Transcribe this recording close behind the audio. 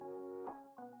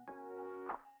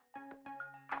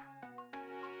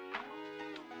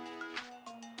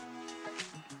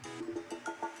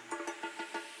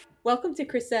Welcome to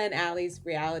Krista and Allie's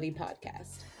reality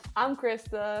podcast. I'm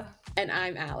Krista. And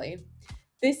I'm Allie.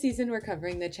 This season, we're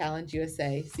covering the Challenge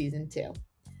USA Season 2.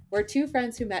 We're two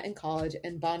friends who met in college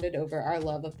and bonded over our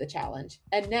love of the challenge.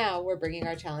 And now we're bringing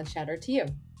our challenge chatter to you.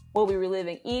 We'll be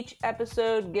reliving each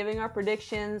episode, giving our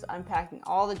predictions, unpacking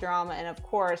all the drama, and of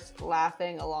course,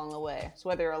 laughing along the way. So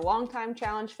whether you're a longtime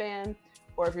challenge fan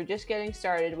or if you're just getting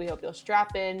started, we hope you'll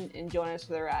strap in and join us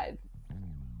for the ride.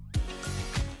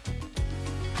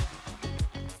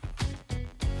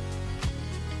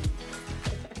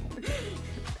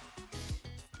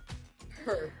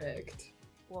 Perfect.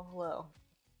 Well, hello.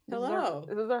 Hello.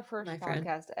 This is our first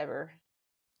podcast ever.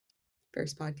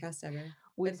 First podcast ever.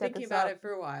 We've been thinking about it for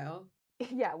a while.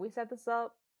 Yeah, we set this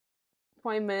up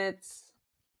 20 minutes.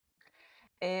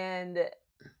 And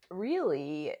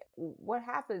really, what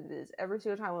happens is every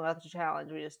single time we watch the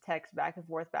challenge, we just text back and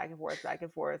forth.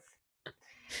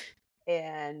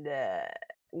 And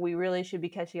we really should be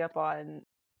catching up on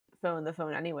the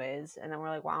phone anyways. And then we're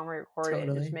like, why don't we record it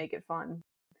and just make it fun?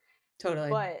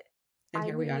 Totally. But and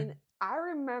here we are. I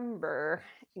remember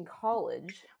in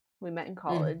college, we met in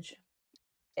college.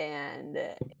 And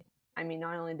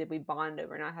not only did we bond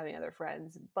over not having other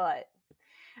friends, but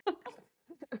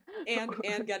and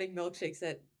getting milkshakes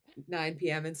at 9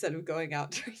 p.m. instead of going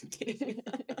out drinking.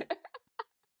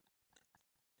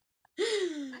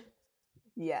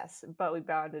 Yes, but we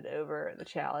bonded over the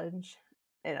challenge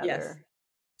and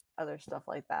other stuff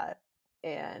like that.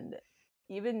 And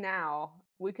even now,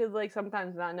 we could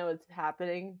sometimes not know what's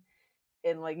happening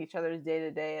in each other's day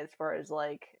to day as far as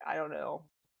I don't know,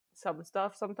 some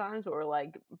stuff sometimes, but we're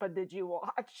like, but did you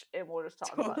watch? And we'll just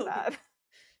talk about that.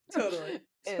 Totally.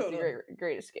 It's a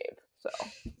great escape. So,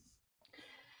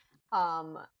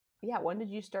 when did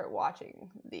you start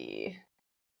watching the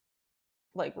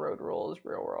Road Rules,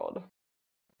 Real World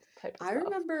type of stuff? I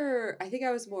remember, I think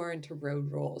I was more into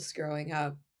Road Rules growing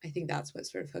up. I think that's what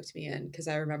sort of hooked me in because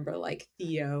I remember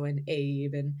Theo and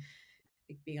Abe and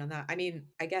being on that.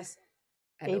 I guess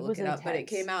I had to look it up, but it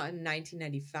came out in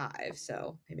 1995.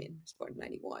 So, I was born in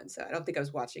 91. So I don't think I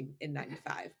was watching in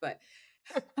 95, but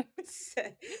I would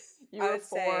say you were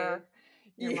 4.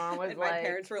 Your mom was my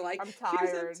parents were like, I'm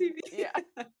tired. TV. Yeah.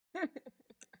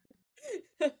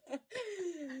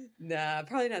 Nah,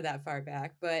 probably not that far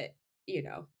back, but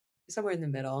somewhere in the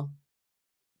middle.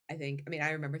 I think.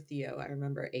 I remember Theo. I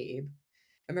remember Abe.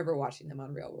 I remember watching them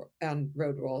on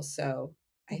Road Rules. So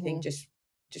I think just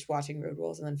watching Road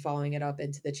Rules and then following it up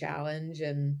into the challenge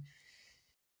and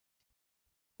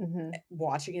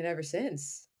watching it ever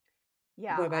since.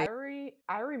 Yeah,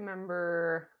 I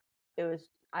remember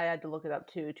I had to look it up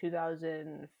too.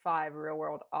 2005 Real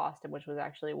World Austin, which was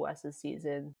actually Wes's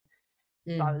season.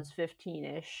 So I was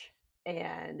 15-ish,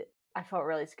 and I felt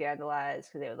really scandalized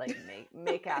because they would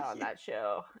make out on that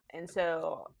show. And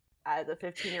so as a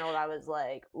 15-year-old, I was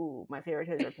like, ooh, my favorite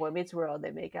shows are Boy Meets World.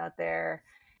 They make out there.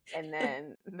 And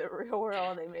then the Real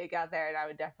World, they make out there. And I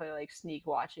would definitely sneak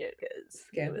watch it because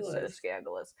it was so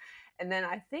scandalous. And then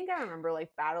I think I remember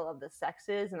Battle of the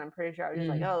Sexes. And I'm pretty sure I was just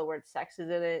like, oh, the word sex is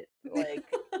in it.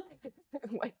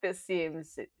 This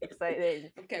seems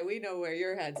exciting. Okay, we know where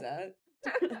your head's at.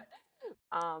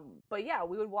 But yeah,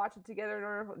 we would watch it together in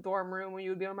our dorm room when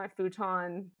you would be on my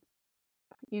futon.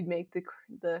 You'd make the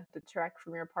trek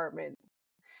from your apartment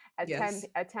at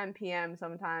 10 p.m.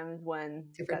 sometimes when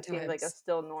that seemed like a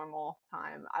still normal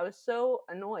time. I was so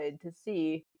annoyed to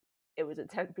see it was at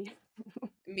 10 p.m.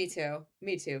 Me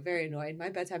too. Very annoyed. My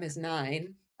bedtime is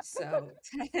 9, so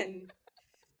 10.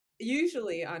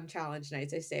 Usually on challenge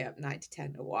nights, I stay up 9 to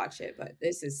 10 to watch it, but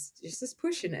this is just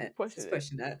pushing it. Pushing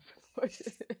it.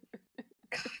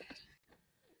 God.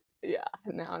 Yeah,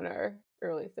 now in our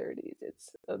early 30s,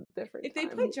 it's a different If they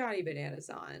put Johnny Bananas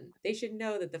on, they should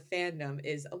know that the fandom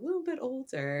is a little bit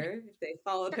older if they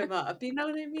followed him up. You know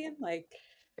what I mean?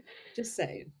 Just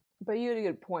saying. But you had a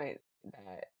good point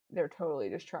that they're totally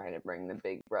just trying to bring the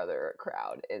Big Brother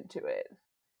crowd into it.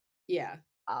 Yeah.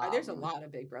 There's a lot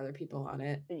of Big Brother people on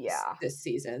it this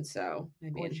season, so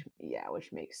which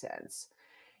makes sense.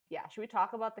 Yeah, should we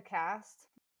talk about the cast?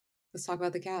 Let's talk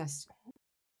about the cast.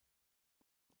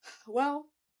 Well,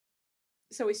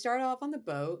 so we start off on the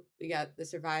boat. We got the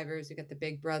survivors. We got the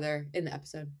Big Brother in the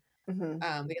episode. We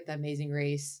got the Amazing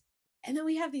Race. And then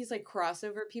we have these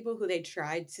crossover people who they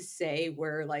tried to say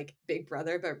were Big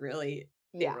Brother, but really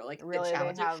they were really the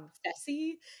challenger.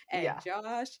 Fessy and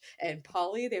Josh and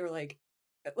Polly. They were like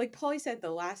Polly said, the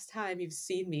last time you've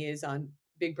seen me is on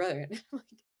Big Brother. And I'm like,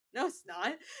 no, it's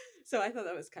not. So I thought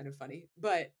that was kind of funny.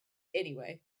 But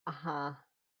anyway.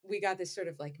 We got this sort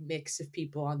of mix of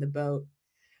people on the boat.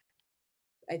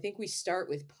 I think we start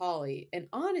with Polly. And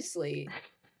honestly,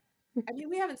 I mean,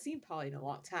 we haven't seen Paulie in a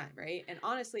long time, right? And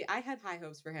honestly, I had high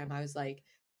hopes for him. I was like,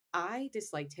 I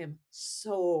disliked him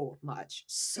so much,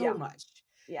 so Yeah. much.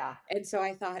 Yeah. And so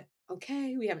I thought,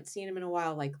 okay, we haven't seen him in a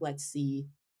while. Like, let's see.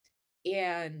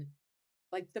 And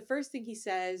like the first thing he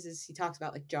says is he talks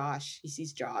about like Josh. He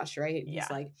sees Josh, right? And he's Yeah.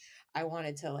 like, I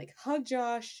wanted to like hug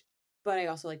Josh, but I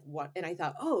also like want, and I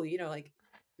thought, oh, like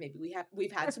maybe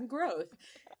we've had some growth.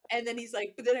 And then he's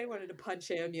like, but then I wanted to punch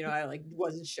him, I like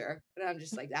wasn't sure. And I'm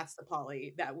just like, that's the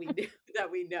Polly that we knew,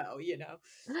 that we know.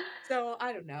 So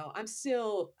I don't know. I'm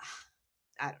still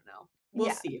I don't know. We'll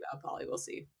Yeah. see about Polly. We'll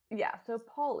see. Yeah, so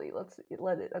Paulie,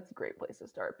 that's a great place to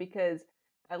start because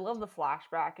I love the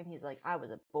flashback and he's like, I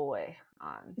was a boy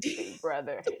on Big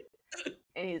Brother.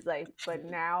 And he's like, but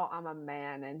now I'm a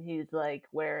man, and he's like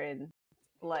wearing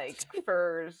like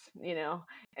furs, and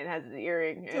has an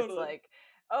earring. And It's like,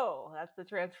 oh, that's the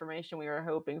transformation we were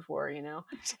hoping for, And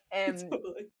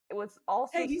Totally. it was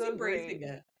also Hey, he's so embracing great.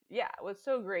 it. Yeah, what's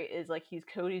so great is like he's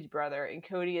Cody's brother, and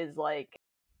Cody is like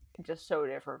just so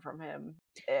different from him.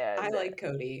 And I like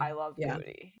Cody. I love Yeah.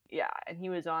 Cody. Yeah, and he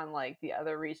was on like the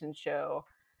other recent show.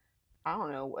 I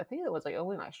don't know. I think it was like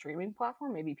only on a streaming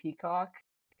platform, maybe Peacock.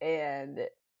 And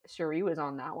Cherie was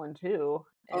on that one too.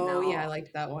 And I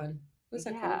liked that one. What's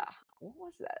that called? What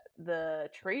was that? The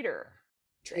Traitor.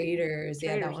 Traders. Yeah,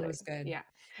 that Traitors one thing. was good. Yeah.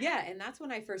 Yeah, and that's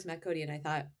when I first met Cody and I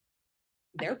thought,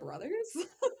 they're brothers?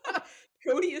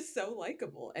 Cody is so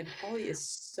likable and Paulie is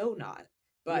so not.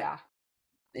 But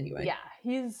anyway. Yeah,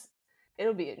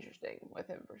 it'll be interesting with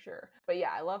him for sure. But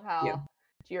yeah, I love how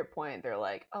to your point, they're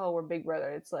like, oh, we're big brother.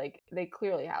 It's like they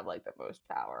clearly have like the most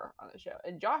power on the show.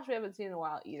 And Josh we haven't seen in a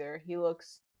while either. He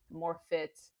looks more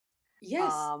fit.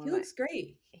 Yes, he looks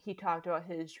great. He talked about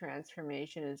his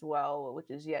transformation as well, which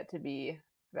is yet to be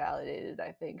validated,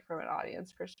 I think, from an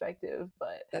audience perspective.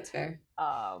 But that's fair.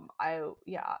 I'm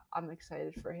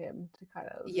excited for him to kind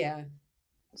of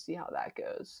see how that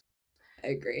goes. I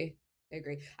agree.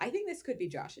 I think this could be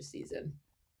Josh's season.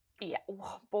 Yeah,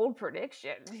 bold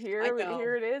prediction. Here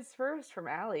it is first from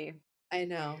Allie. I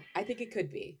know. I think it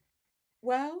could be.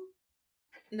 Well,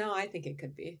 no, I think it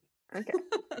could be. Okay.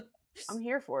 I'm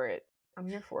here for it. I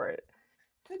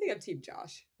think I'm Team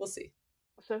Josh. We'll see.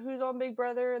 So who's on Big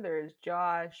Brother? There's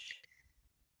Josh.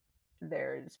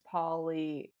 There's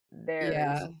Paulie. There's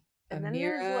and then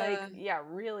Ameerah. there's like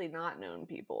really not known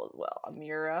people as well.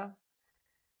 Ameerah.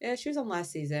 Yeah, she was on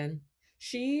last season.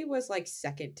 She was like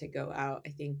second to go out, I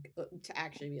think, to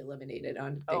actually be eliminated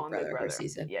on Big Brother her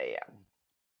season. Yeah.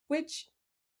 Which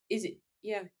is it?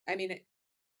 Yeah, I mean,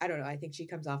 I don't know. I think she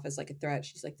comes off as like a threat.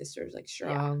 She's like this sort of like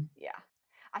strong. Yeah.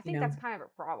 I think that's kind of a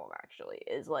problem actually.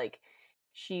 Is like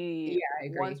she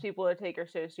wants people to take her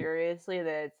so seriously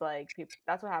that it's like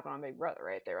that's what happened on Big Brother,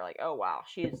 right? They were like, oh wow,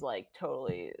 she's like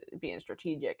totally being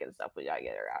strategic and stuff. We gotta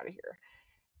get her out of here.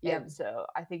 Yeah. And so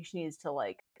I think she needs to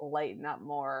like lighten up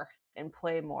more and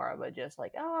play more of a just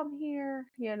like, oh, I'm here,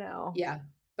 Yeah.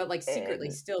 But like secretly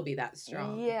still be that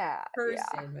strong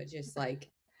person, but just like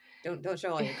don't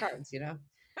show all your cards,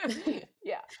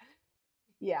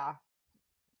 Yeah.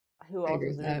 Who else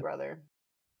is a Big Brother?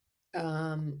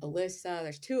 Alyssa.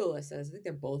 There's two Alyssas. I think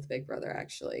they're both Big Brother,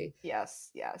 actually. Yes.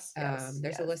 There's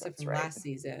Alyssa from last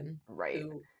season, right?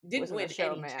 Who didn't win any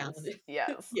challenges.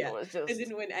 Yes, it was just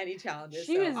didn't win any challenges.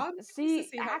 She was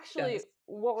actually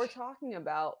what we're talking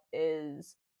about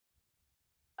is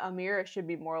Ameerah should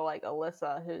be more like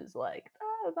Alyssa, who's like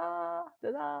da,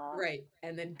 da, da. Right,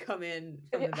 and then come in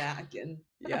from the back and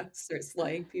start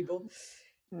slaying people.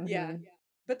 Mm-hmm. Yeah,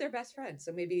 but they're best friends,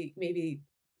 so maybe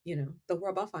they'll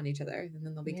rub off on each other, and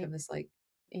then they'll become this like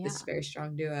this very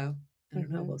strong duo. I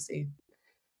don't know. We'll see.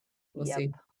 We'll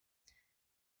see.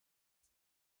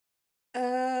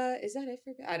 Is that it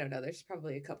for? I don't know. There's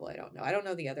probably a couple I don't know. I don't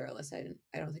know the other Alyssa.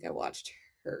 I don't think I watched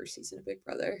her season of Big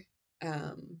Brother.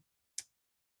 I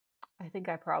think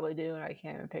I probably do, and I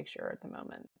can't even picture her at the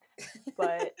moment.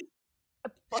 But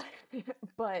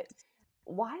but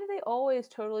why do they always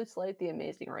totally slight The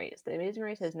Amazing Race? The Amazing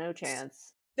Race has no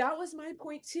chance. That was my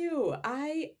point too.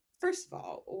 First of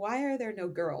all, why are there no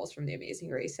girls from The Amazing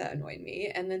Race? That annoyed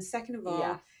me. And then second of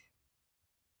all,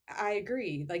 I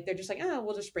agree. Like they're just like, oh,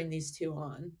 we'll just bring these two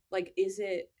on. Like, is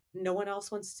it no one else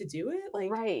wants to do it?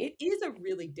 Like, it is a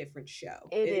really different show.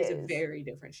 It is a very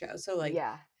different show. So like,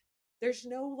 there's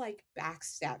no like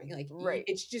backstabbing. Like,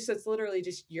 it's literally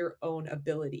just your own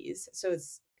abilities. So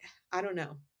I don't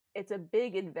know. It's a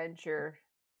big adventure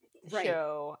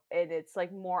show, and it's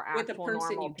like more actual with the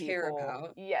person normal you people. Care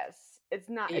about. Yes, it's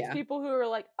not. It's people who are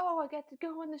like, oh, I get to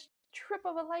go on this trip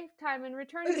of a lifetime and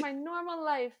return to my normal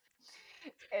life.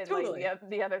 And like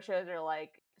the other shows are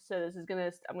like So this is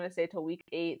I'm gonna say till week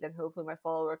 8, then hopefully my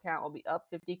follower count will be up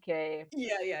 50K.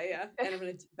 Yeah. And I'm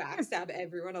gonna backstab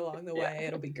everyone along the way.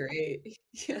 It'll be great.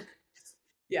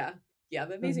 Yeah.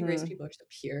 The Amazing Race people are so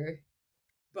pure.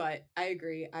 But I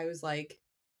agree. I was like,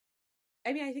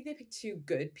 I mean, I think they picked 2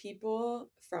 good people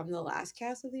from the last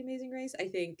cast of The Amazing Race. I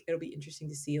think it'll be interesting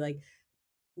to see, like,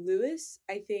 Luis,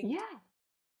 I think,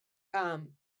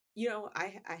 you know,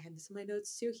 I had this in my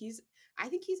notes too. I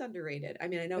think he's underrated. I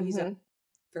mean, I know he's up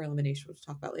for elimination, which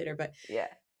we'll talk about later, but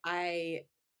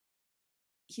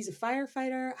he's a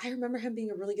firefighter. I remember him being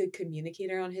a really good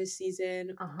communicator on his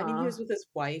season. I mean, he was with his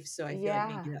wife, so I feel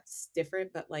like maybe that's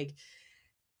different, but like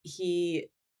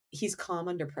he's calm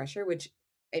under pressure, which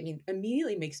I mean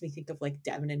immediately makes me think of like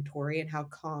Devin and Tori and how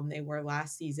calm they were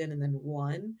last season and then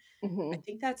won. I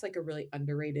think that's like a really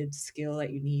underrated skill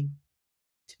that you need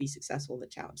to be successful in the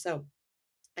challenge. So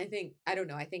I think, I don't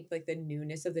know, I think like the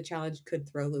newness of the challenge could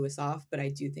throw Luis off, but I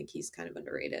do think he's kind of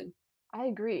underrated. I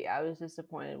agree. I was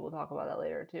disappointed. We'll talk about that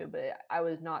later too, but I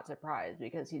was not surprised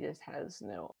because he just has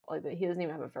no, like, he doesn't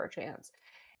even have a fair chance.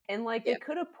 And like they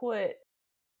could have put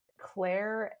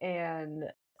Claire and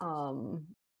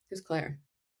who's Claire?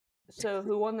 So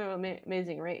who won the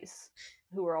Amazing Race?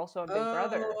 Who were also on Big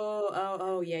Brother?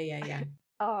 Yeah.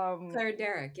 Claire and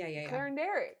Derek. Yeah. Claire and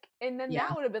Derek. And then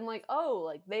that would have been like, oh,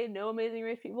 like they know Amazing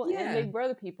Race people and Big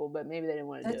Brother people, but maybe they didn't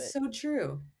want to do it. That's so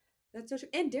true.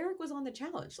 And Derek was on the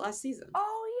challenge last season.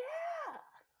 Oh yeah.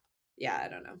 Yeah, I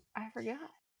don't know. I forgot.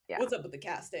 Yeah. What's up with the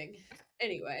casting?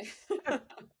 Anyway.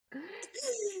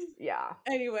 Yeah.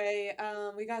 Anyway,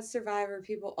 we got Survivor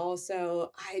people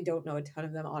also. I don't know a ton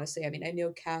of them, honestly. I mean, I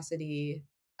know Cassidy.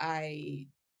 I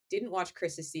didn't watch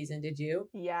Krista's season. Did you?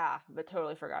 Yeah, but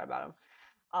totally forgot about him.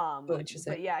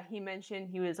 But yeah, he mentioned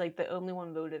he was like the only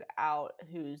one voted out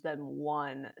who's then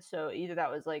won. So either that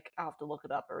was like, I'll have to look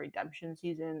it up, a redemption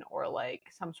season or like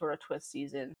some sort of twist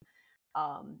season.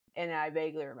 And I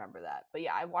vaguely remember that. But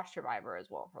yeah, I watched Survivor as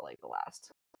well for like the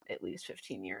last at least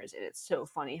 15 years. And it's so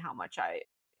funny how much I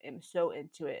am so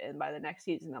into it. And by the next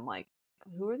season, I'm like,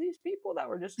 who are these people that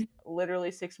were just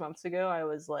literally 6 months ago? I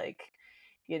was like,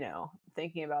 you know,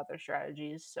 thinking about their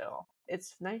strategies. So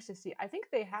it's nice to see. I think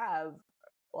they have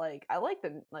like, I like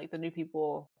the new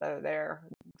people that are there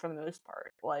for the most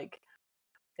part. Like,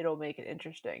 it'll make it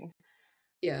interesting.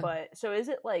 Yeah. But so is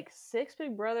it like 6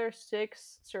 Big Brother,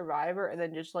 6 Survivor, and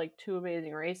then just like 2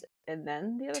 Amazing Race, and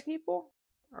then the other people?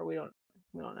 Or we don't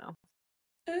know.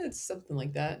 It's something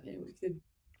like that. Yeah, we could.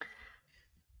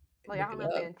 Like, I don't know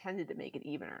if they intended to make it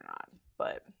even or not,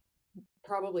 but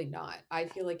probably not. I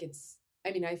feel like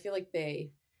I feel like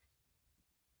they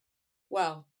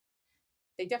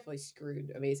definitely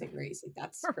screwed Amazing Race. Like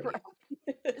that's pretty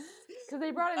obvious. Because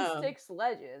they brought in 6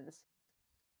 legends.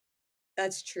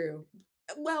 That's true.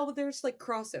 Well, there's like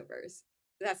crossovers.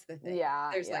 That's the thing. Yeah.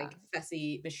 There's like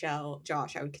Fessy, Michelle,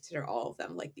 Josh. I would consider all of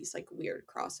them like these like weird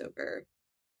crossover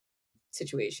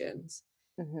situations.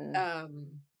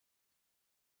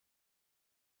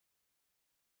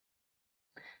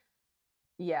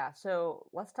 Yeah, so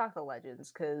let's talk the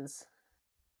legends because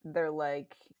they're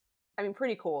like, I mean,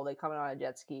 pretty cool. They come in on a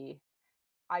jet ski.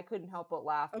 I couldn't help but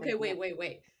laugh. Okay,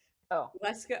 wait. Oh,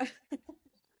 let's go.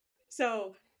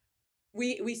 So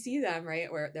we see them,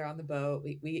 right, where they're on the boat.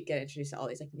 We get introduced to all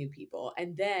these like new people,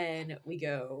 and then they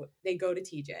go to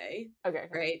TJ. Okay.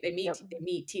 Right? They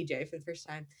meet TJ for the first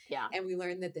time. Yeah. And we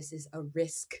learn that this is a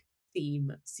risk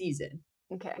theme season.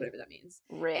 Okay. Whatever that means.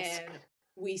 Risk. And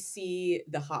we see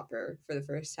the hopper for the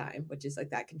first time, which is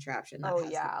like that contraption that has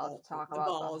let's talk about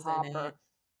balls the hopper. in it.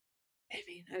 I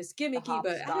mean, it was gimmicky,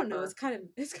 but I don't know. It's kind of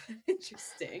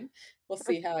interesting. We'll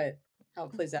see how it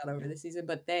plays out over the season.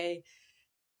 But they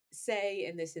say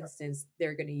in this instance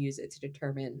they're going to use it to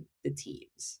determine the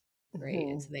teams, right?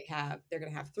 And so they're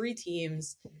going to have 3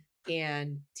 teams,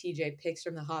 and TJ picks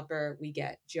from the hopper. We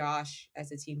get Josh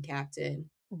as a team captain,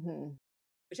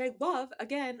 which I love.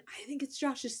 Again, I think it's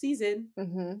Josh's season.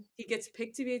 He gets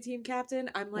picked to be a team captain.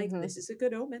 I'm like, this is a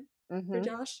good omen for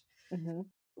Josh.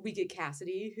 We get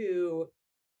Cassidy,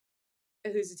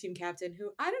 who's a team captain,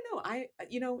 who I don't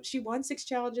know. She won 6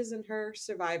 challenges in her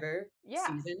Survivor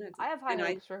season. I have high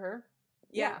hopes for her.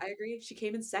 Yeah, I agree. She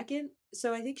came in second,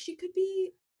 so I think she could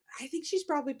be. I think she's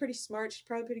probably pretty smart. She's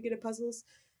probably pretty good at puzzles.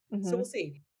 So we'll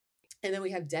see. And then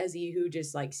we have Desi, who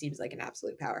just like seems like an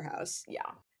absolute powerhouse. Yeah.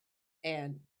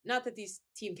 And not that these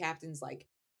team captains like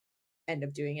end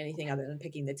up doing anything other than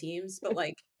picking the teams, but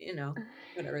like,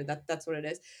 whatever, that's what it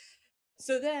is.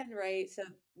 So then, right,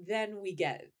 we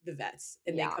get the vets,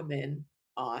 and they come in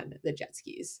on the jet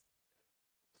skis.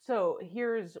 So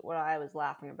here's what I was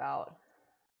laughing about.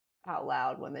 out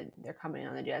loud when they're coming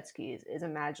on the jet skis is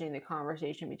imagining the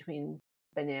conversation between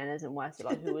Bananas and Wes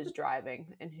about who was driving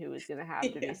and who was going to have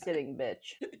to be sitting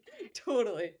bitch.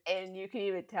 Totally. And you can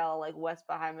even tell, like, Wes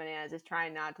behind Bananas is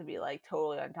trying not to be, like,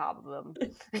 totally on top of him.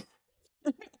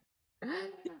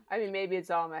 I mean, maybe it's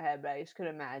all in my head, but I just could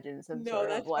imagine some No, sort of,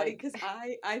 that's funny like... because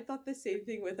I thought the same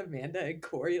thing with Amanda and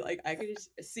Corey. Like, I could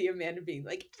just see Amanda being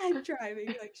like, "I'm driving,"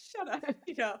 like, "Shut up,"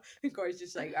 and Corey's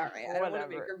just like, "All right, I don't want to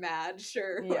make her mad.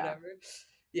 Sure, Yeah. whatever."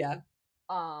 Yeah.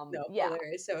 No, Yeah.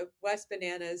 hilarious. So Wes,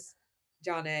 Bananas,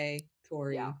 John A,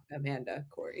 Tori, Amanda,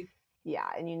 Corey. Yeah,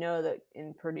 and you know that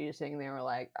in producing, they were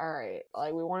like, all right,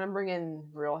 like, we want to bring in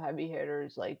real heavy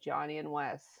hitters like Johnny and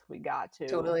Wes. We got to.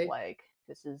 Totally. Like,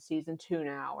 this is season 2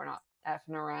 now. We're not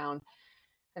effing around.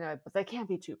 And they're like, but they can't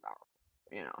be too powerful,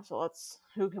 so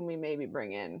who can we maybe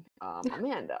bring in?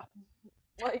 Amanda.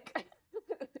 Like...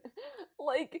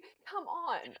 Like, come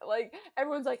on. Like,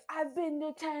 everyone's like, I've been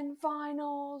to 10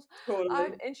 finals.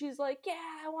 Totally. And she's like, yeah,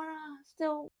 I want to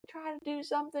still try to do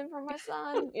something for my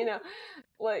son,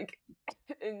 like,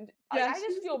 and I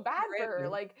just feel bad for her.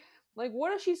 Like,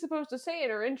 what is she supposed to say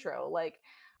in her intro? Like,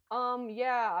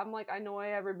 yeah, I'm like, I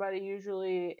annoy everybody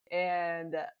usually,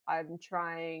 and I'm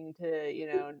trying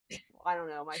to, I don't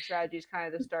know, my strategy is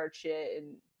kind of to start shit,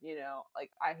 and, like,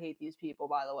 I hate these people,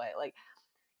 by the way. Like,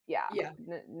 yeah.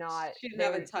 Not... She didn't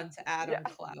have a ton to add on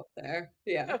clout there.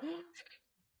 Yeah.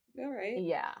 All right.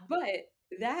 Yeah. But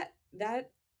that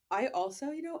I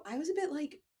also, I was a bit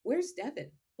like, where's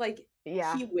Devin? Like,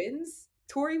 he wins,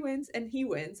 Tori wins, and he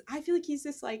wins. I feel like he's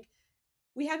just like,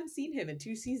 we haven't seen him in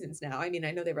 2 seasons now. I mean,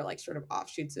 I know they were like sort of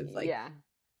offshoots of like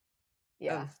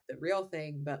of the real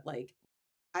thing, but like,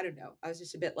 I don't know. I was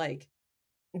just a bit like,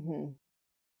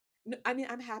 no, I mean,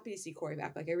 I'm happy to see Corey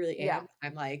back. Like, I really am.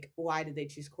 I'm like, why did they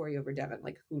choose Corey over Devin?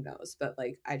 Like, who knows? But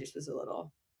like, I just was a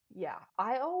little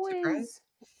I always surprised.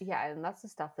 And that's the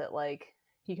stuff that, like,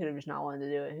 he could have just not wanted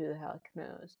to do it. Who the heck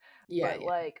knows? Yeah, but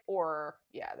like, or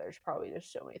there's probably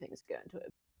just so many things that go into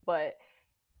it. But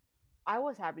I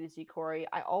was happy to see Corey.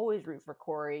 I always root for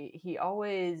Corey. He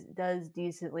always does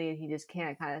decently, and he just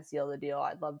can't kind of seal the deal.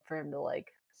 I'd love for him to,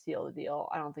 like, seal the deal.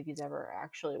 I don't think he's ever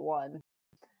actually won.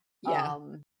 Yeah.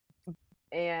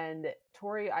 And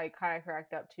Tori, I kind of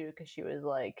cracked up too, because she was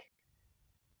like,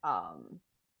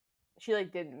 she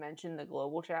like didn't mention the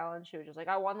global challenge. She was just like,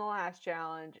 I won the last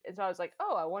challenge. And so I was like,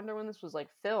 oh, I wonder when this was like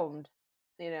filmed.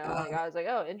 Like, I was like,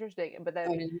 oh, interesting. But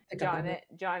then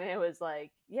John A was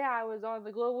like, yeah, I was on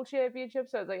the global championship.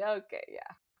 So I was like, okay,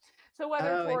 yeah. So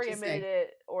whether Tori admitted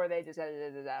it or they just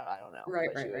edited it out, I don't know. Right,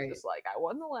 but she was just like, I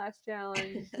won the last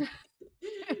challenge.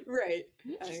 Right.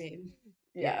 I mean,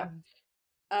 yeah.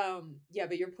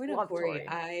 But your point on Corey,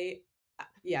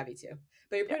 me too.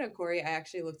 But your point on Corey, I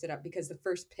actually looked it up because the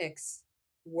first picks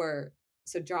were,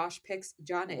 so Josh picks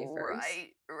John A first.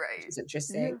 Right. Which is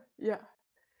interesting. Yeah.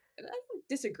 And I don't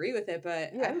disagree with it,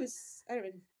 but I don't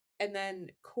mean, and then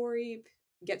Corey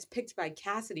gets picked by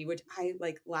Cassidy, which I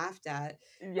like laughed at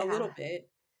a little bit.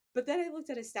 But then I looked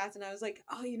at his stats and I was like,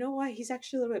 oh, you know what? He's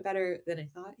actually a little bit better than I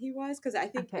thought he was. Because I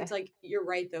think it's like, you're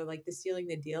right, though. Like, the sealing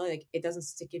the deal, like, it doesn't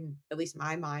stick in at least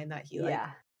my mind that he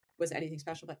was anything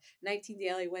special. But 19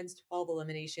 daily wins, 12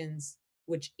 eliminations,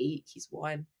 which 8 he's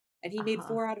won. And he made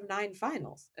 4 out of 9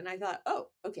 finals. And I thought, oh,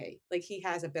 okay. Like, he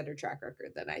has a better track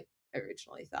record than I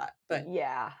originally thought. But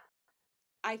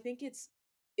I think is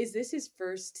this his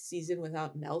first season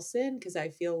without Nelson? Because I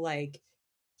feel like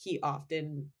he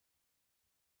often...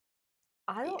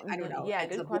 I don't know. Yeah,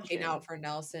 ends good up question. looking out for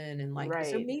Nelson and like,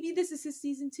 so maybe this is his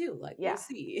season 2. Like, we'll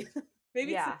see.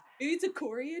 maybe it's a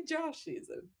Corey and Josh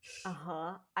season.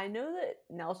 I know that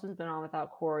Nelson's been on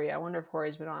without Corey. I wonder if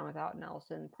Corey's been on without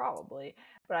Nelson. Probably.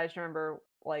 But I just remember,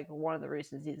 like, one of the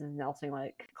recent seasons, Nelson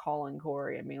like calling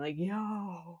Corey and being like,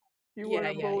 yo, you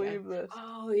wouldn't believe this.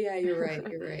 Oh yeah, you're right.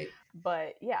 You're right.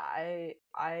 But yeah,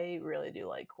 I really do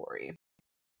like Corey.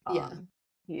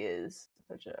 He is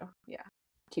such a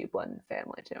cute blended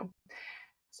family too.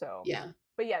 So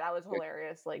but that was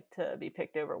hilarious, like, to be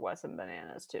picked over Wes and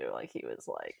Bananas too. Like, he was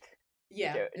like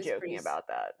joking about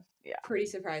that. Pretty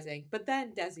surprising. But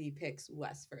then Desi picks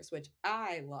Wes first, which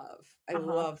I love. I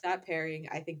love that pairing.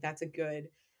 I think that's a good,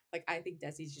 like, I think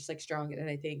Desi's just like strong,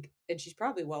 and she's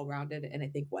probably well-rounded, and I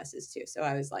think Wes is too. So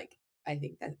I was like, I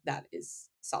think that is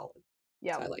solid.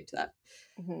 So I liked that.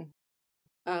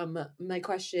 My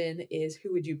question is,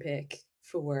 who would you pick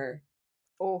for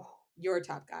your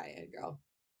top guy and girl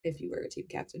if you were a team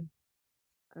captain?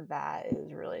 That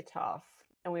is really tough.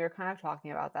 And we were kind of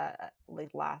talking about that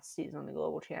like last season on the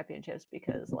Global Championships,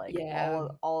 because like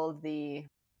all of the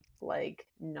like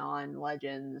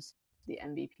non-legends, the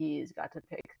MVPs got to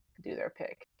do their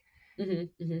pick. And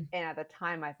at the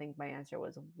time, I think my answer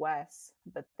was Wes,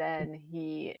 but then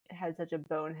he had such a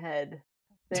bonehead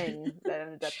thing that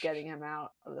ended up getting him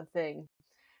out of the thing.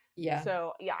 Yeah.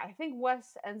 So yeah, I think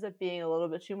Wes ends up being a little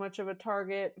bit too much of a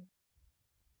target.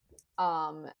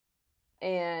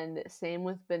 And same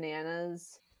with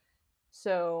Bananas.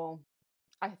 So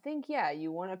I think, yeah,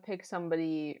 you want to pick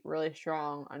somebody really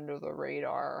strong under the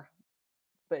radar,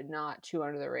 but not too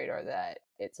under the radar that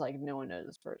it's like no one knows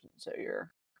this person. So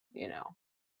you're, you know,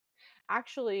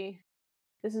 actually,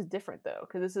 this is different though,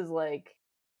 because this is like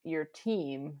your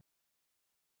team.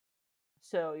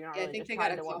 So you're not Yeah, I really think just they tied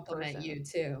gotta to one compliment person. you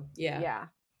too. Yeah. Yeah.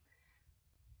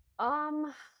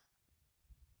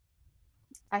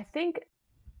 I think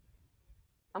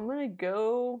I would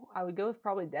go with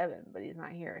probably Devin, but he's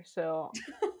not here. So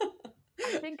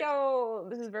I think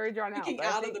this is very drawn out, Picking but I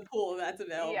out of think, the pool that's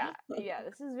available. yeah,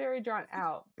 this is very drawn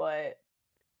out, but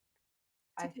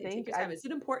It's I okay. Take think your time. It's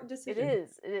an important it decision.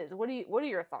 is. What are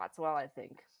your thoughts? Well, I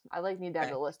think I need to have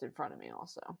Okay. the list in front of me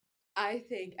also. I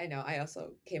know I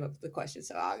also came up with the question,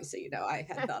 so obviously, I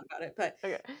had thought about it, but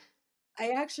Okay.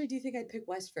 I actually do think I'd pick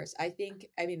Wes first. I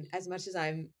mean, as much as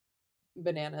I'm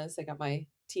Bananas, I got my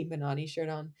Team Banani shirt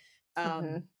on.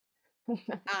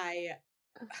 I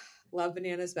love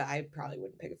Bananas, but I probably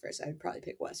wouldn't pick it first. I'd probably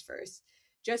pick Wes first,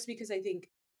 just because I think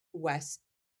Wes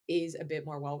is a bit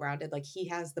more well-rounded. Like he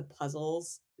has the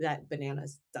puzzles that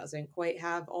Bananas doesn't quite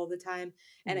have all the time,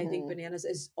 and I think Bananas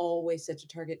is always such a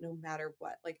target no matter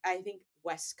what. Like I think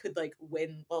Wes could like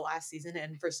win the last season,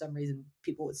 and for some reason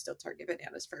people would still target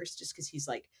Bananas first, just because he's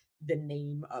like the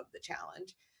name of the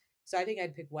challenge. So I think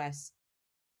I'd pick Wes,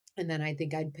 and then I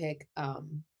think I'd pick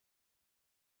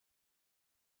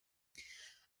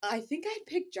I think I'd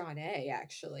pick John A,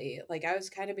 actually. Like I was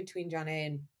kind of between John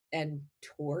A and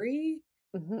Tori.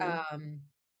 Um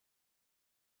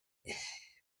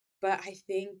but I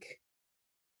think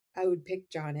I would pick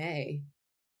John A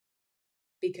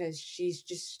because she's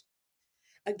just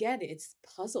again, it's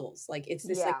puzzles. Like it's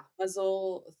this like Yeah.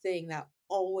 puzzle thing that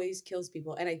always kills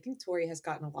people. And I think Tori has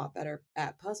gotten a lot better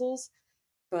at puzzles,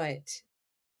 but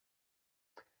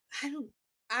I don't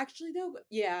actually though, but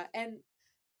yeah, and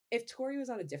if Tori was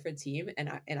on a different team and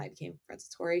I became friends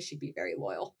with Tori, she'd be very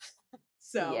loyal.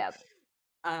 So Yeah.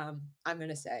 I'm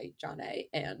gonna say John A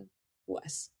and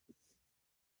Wes.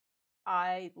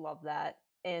 I love that.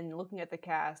 And looking at the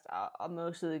cast,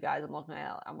 most of the guys I'm looking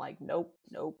at, I'm like, nope.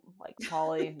 Like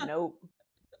Polly, nope.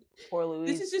 Poor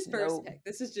This is Louise, just first nope. pick.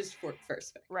 This is just for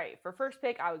first pick. Right. For first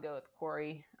pick, I would go with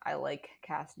Corey. I like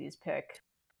Cassidy's pick.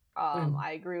 Mm.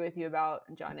 I agree with you about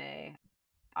John A.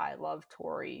 I love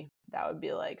Tori. That would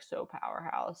be like so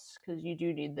powerhouse because you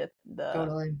do need the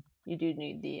Totally you do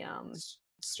need the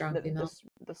strong female.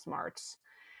 the smarts.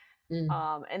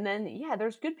 Mm. And then yeah,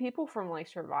 there's good people from like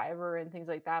Survivor and things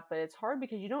like that, but it's hard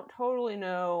because you don't totally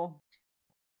know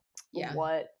Yeah,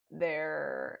 what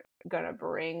they're gonna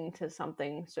bring to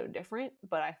something so different.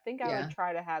 But I think I would yeah,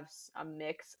 try to have a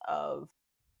mix of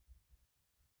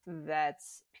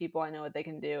that's people I know what they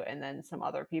can do, and then some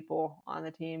other people on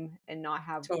the team, and not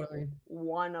have totally.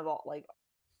 one of all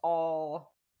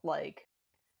like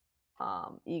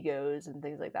egos and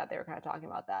things like that. They were kind of talking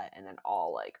about that, and then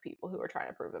all like people who are trying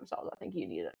to prove themselves. I think you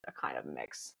need a kind of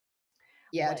mix.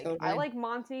 Yeah, Like I totally. like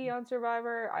Monty on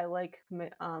Survivor. I like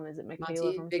is it Michaela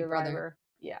Monty, from big brother. Survivor?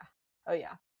 Yeah. Oh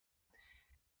yeah.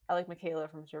 I like Michaela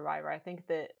from Survivor.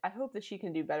 I hope that she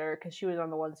can do better because she was on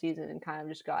the one season and kind of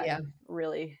just got Yeah,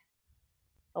 really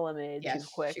eliminated yeah. too She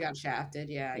quick. got shafted.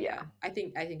 Yeah, Yeah. yeah.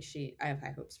 I think she. I have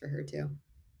high hopes for her too.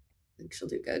 I think she'll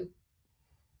do good.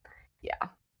 Yeah.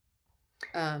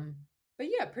 Um, but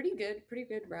yeah, pretty good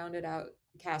rounded out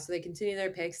cast. So they continue their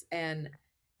picks, and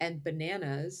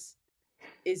Bananas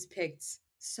is picked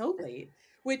so late,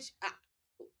 which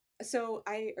so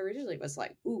I originally was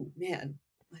like, "Ooh, man,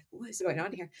 like what is going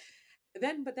on here?" But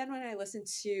then when I listened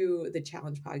to the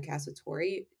challenge podcast with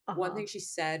Tori, one Uh-huh. thing she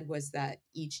said was that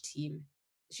each team,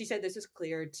 she said this was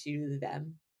clear to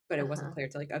them, but it wasn't Uh-huh. clear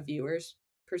to like a viewer's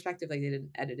perspective, like they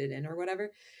didn't edit it in or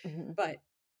whatever. Mm-hmm. But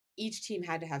each team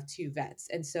had to have two vets,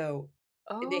 and so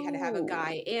they had to have a Oh.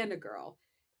 guy and a girl.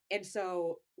 And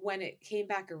so when it came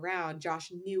back around,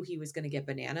 Josh knew he was going to get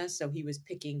Bananas, so he was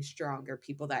picking stronger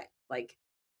people that like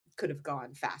could have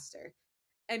gone faster.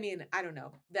 I mean, I don't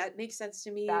know. That makes sense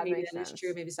to me. That Maybe makes that is true.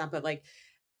 sense. Maybe it's not. But like,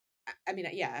 I mean,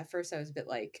 yeah. At first, I was a bit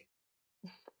like,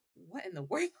 "What in the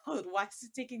world? Why is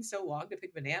it taking so long to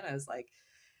pick Bananas?" Like,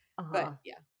 but Uh-huh.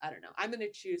 yeah, I don't know. I'm going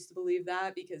to choose to believe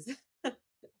that because I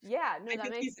Yeah, no,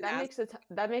 think he's an ass.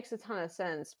 that makes a ton of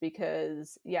sense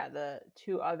because yeah, the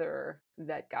two other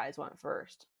vet guys went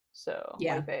first. So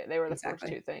Yeah, like they were the first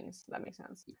exactly. two things. That makes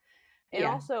sense. And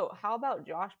also, how about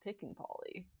Josh picking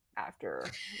Polly after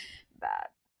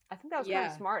that? I think that was kind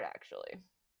of smart, actually.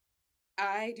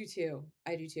 I do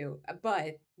too.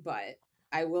 But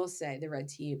I will say the red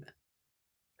team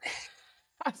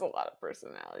has a lot of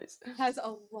personalities. Has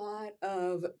a lot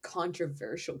of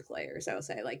controversial players, I will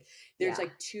say. Like, there's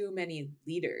like too many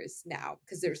leaders now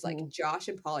because there's like Josh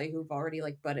and Polly who've already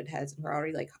like butted heads and are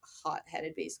already like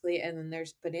hot-headed basically. And then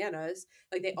there's Bananas.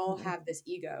 Like, they all have this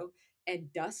ego.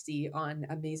 And Dusty on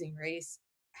Amazing Race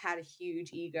had a huge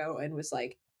ego and was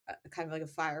like kind of like a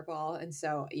fireball. And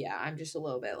so, yeah, I'm just a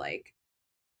little bit like,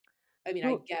 I mean,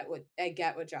 I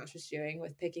get what Josh was doing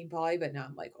with picking Polly, but now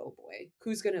I'm like, oh boy,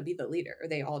 who's going to be the leader? Are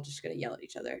they all just going to yell at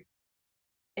each other?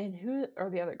 And who are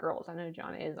the other girls? I know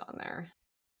John is on there.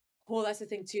 Well, that's the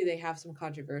thing too. They have some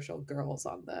controversial girls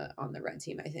on the red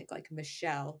team. I think, like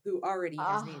Michelle, who already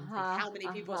has named like how many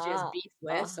people she has beef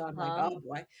with. So I'm like, oh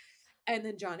boy. And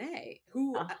then John A,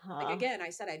 who like, again, I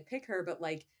said I'd pick her, but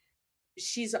like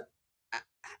she's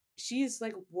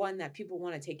like one that people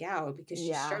want to take out because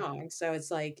she's strong. So it's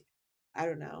like, I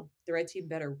don't know. The red team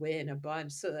better win a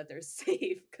bunch so that they're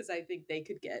safe, because I think they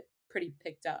could get pretty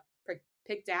picked out.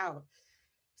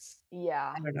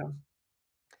 Yeah. I don't know.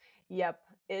 Yep.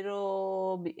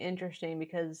 It'll be interesting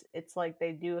because it's like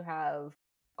they do have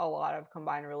a lot of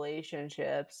combined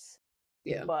relationships.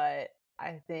 Yeah. But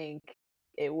I think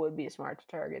it would be smart to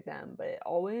target them. But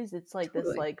it's like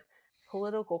this like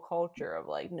political culture of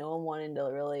like no one wanting to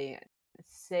really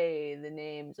say the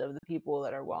names of the people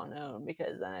that are well known,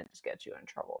 because then it just gets you in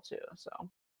trouble too. So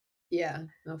yeah,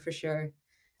 no, for sure.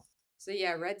 So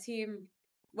yeah, red team.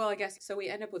 Well, I guess so. We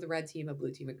end up with a red team, a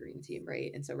blue team, a green team,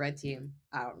 right? And so red team,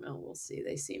 I don't know. We'll see.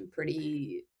 They seem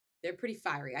pretty. They're pretty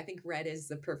fiery. I think red is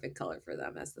the perfect color for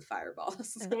them as the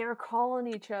fireballs. They were calling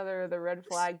each other the red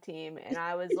flag team, and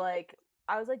I was like,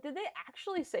 did they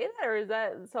actually say that, or is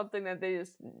that something that they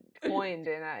just coined?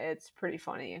 And it's pretty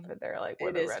funny. But they're like,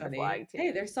 we're the red flag team.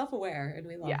 Hey, they're self-aware, and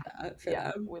we love that for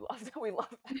them. We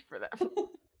love that for them.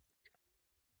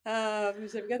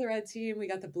 So we got the red team, we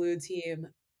got the blue team.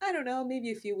 I don't know,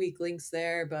 maybe a few weak links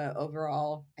there, but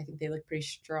overall, I think they look pretty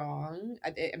strong.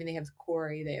 I mean, they have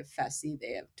Corey, they have Fessy,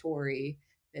 they have Tori,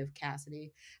 they have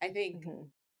Cassidy. I think,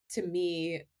 to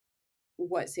me,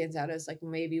 what stands out is like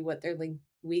maybe what their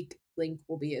weak link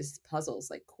will be is puzzles,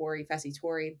 like Corey, Fessy,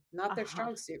 Tori, not their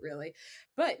strong suit really,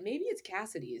 but maybe it's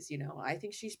Cassidy's. I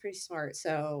think she's pretty smart,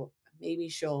 so maybe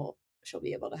she'll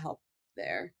be able to help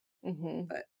there.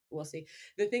 But we'll see.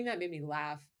 The thing that made me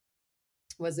laugh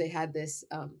was they had this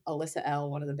Alyssa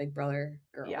L, one of the Big Brother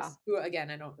girls, who,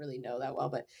 again, I don't really know that well,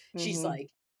 but she's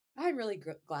like, I'm really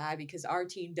glad because our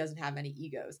team doesn't have any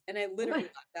egos. And I literally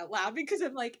laughed out loud because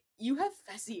I'm like, you have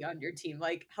Fessy on your team.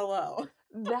 Like, hello.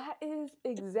 That is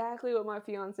exactly what my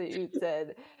fiance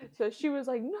said. So she was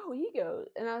like, no egos.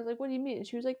 And I was like, what do you mean? And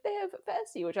she was like, they have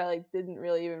Fessy, which I like didn't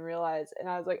really even realize. And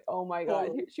I was like, oh my God.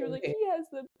 She was like, he has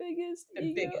the biggest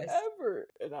ego ever.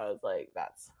 And I was like,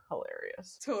 that's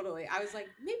hilarious. Totally. I was like,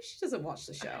 maybe she doesn't watch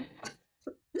the show.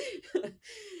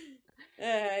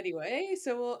 Anyway,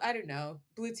 so I don't know.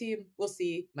 Blue team, we'll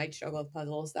see. Might struggle with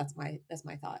puzzles. That's my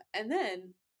thought. And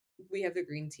then we have the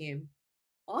green team.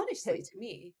 Honestly, to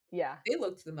me, they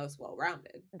looked the most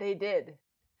well-rounded. They did.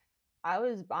 I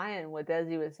was buying what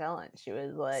Desi was selling. She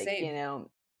was like, Same.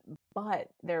 But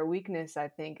their weakness, I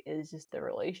think, is just the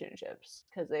relationships,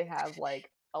 because they have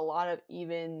like a lot of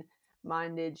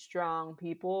even-minded, strong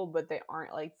people, but they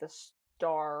aren't like the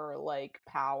star like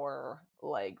power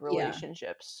like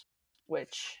relationships.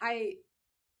 Which I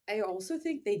also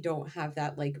think they don't have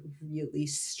that like really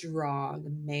strong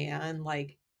man,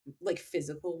 like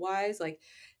physical wise, like,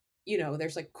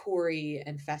 there's like Corey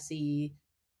and Fessy,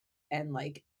 and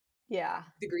like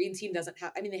the green team doesn't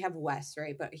have, I mean, they have Wes,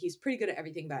 right? But he's pretty good at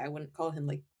everything, but I wouldn't call him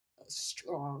like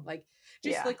strong. Like,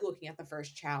 just like looking at the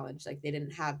first challenge, like they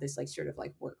didn't have this like sort of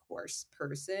like workhorse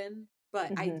person.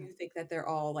 But I do think that they're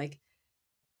all like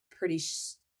pretty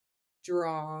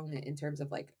strong in terms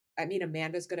of like, I mean,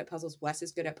 Amanda's good at puzzles, Wes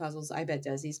is good at puzzles, I bet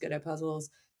Desi's good at puzzles,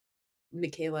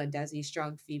 Michaela and Desi,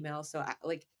 strong female. So I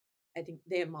think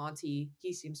they have Monty.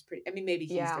 He seems pretty, I mean, maybe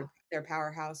he's their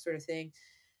powerhouse sort of thing.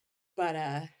 But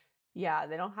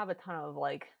they don't have a ton of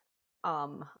like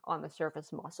on the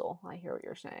surface muscle. I hear what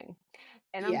you're saying.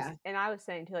 And I was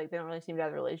saying too, like they don't really seem to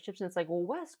have relationships. And it's like, well,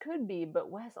 Wes could be, but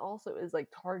Wes also is like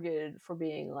targeted for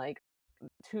being like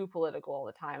too political all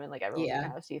the time, and like everyone can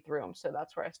kind of see through him. So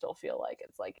that's where I still feel like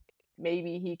it's like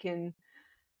maybe he can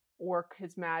work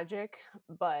his magic,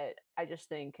 but I just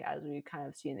think, as we kind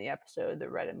of see in the episode, the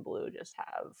red and blue just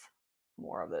have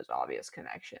more of those obvious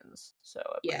connections, so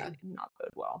it might not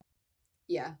bode well.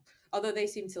 Although they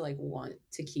seem to like want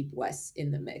to keep Wes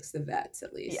in the mix, the vets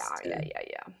at least.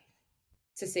 Yeah.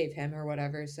 To save him or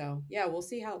whatever. So yeah, we'll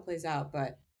see how it plays out.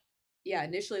 But yeah,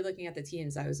 initially looking at the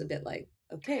teams, I was a bit like,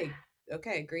 okay,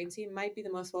 green team might be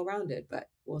the most well-rounded, but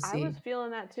we'll see. I was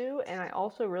feeling that too, and I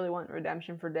also really want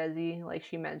redemption for Desi, like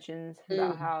she mentions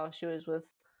about how she was with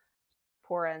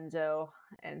poor Enzo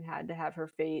and had to have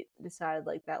her fate decided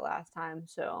like that last time.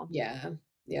 So yeah.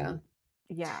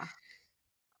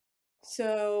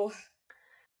 So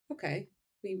okay,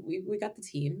 we got the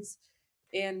teams,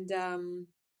 and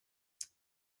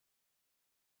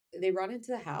they run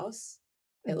into the house.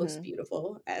 It looks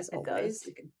beautiful as always. Does.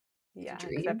 Yeah,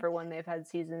 except for when they've had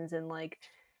seasons in like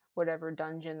whatever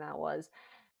dungeon that was.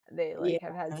 They like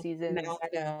have had seasons.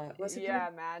 What's it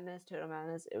called? Madness, Total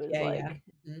Madness. It was like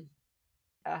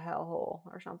a hellhole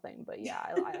or something. But yeah,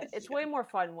 it's way more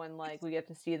fun when like we get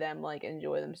to see them like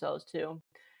enjoy themselves too.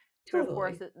 Totally. But of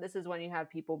course, this is when you have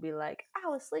people be like, "I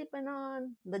was sleeping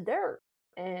on the dirt,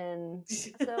 and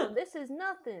so this is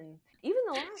nothing." Even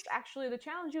the last, actually, the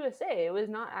Challenge USA, it was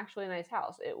not actually a nice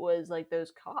house. It was like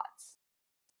those cots.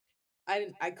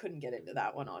 I couldn't get into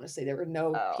that one, honestly. There were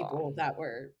no people that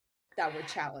were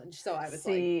challenged, so I was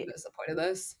like, what's the point of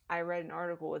this? I read an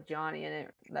article with Johnny in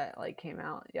it that like came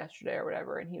out yesterday or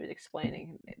whatever, and he was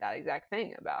explaining that exact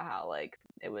thing about how like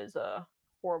it was a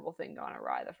horrible thing gone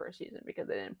awry the first season because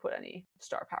they didn't put any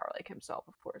star power like himself,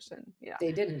 of course, and yeah,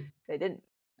 they didn't.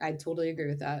 I totally agree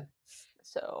with that.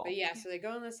 So, but yeah, so they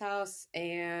go in this house,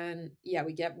 and yeah,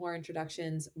 we get more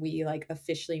introductions. We like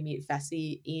officially meet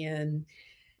Fessy, and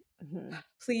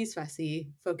please,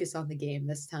 Fessy, focus on the game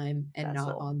this time and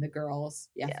not on the girls.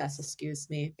 Yeah, yes. Fessel, excuse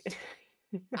me.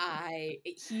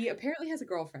 He apparently has a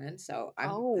girlfriend, so I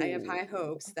have high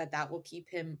hopes that will keep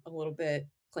him a little bit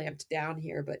clamped down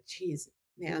here. But geez,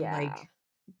 man, like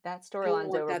that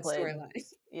storyline's overplayed. That storyline.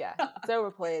 Yeah, it's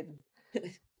overplayed.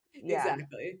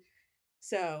 Exactly.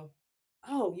 So,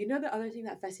 the other thing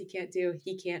that Fessy can't do,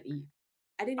 he can't eat.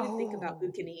 I didn't even think about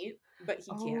who can eat, but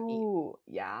he can't eat. Oh,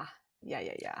 yeah.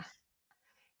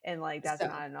 And like that's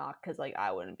not a knock because like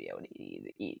I wouldn't be able to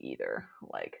eat either.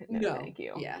 Like no, thank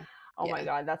you. Yeah. Oh my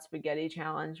god, that spaghetti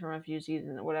challenge from a few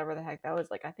seasons, whatever the heck that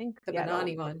was. Like I think the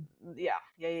Banani one. Yeah.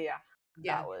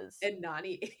 That was and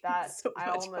Nani. That so I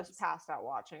almost passed out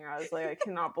watching. I was like, I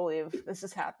cannot believe this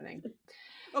is happening.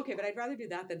 Okay, but I'd rather do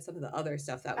that than some of the other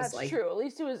stuff that was like. That's true. At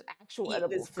least it was actual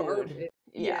edible food.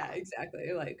 Yeah,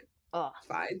 exactly. Like,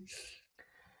 fine.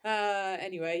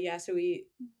 Anyway, yeah. So we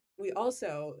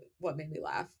also, what made me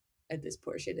laugh at this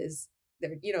portion is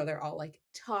they're all like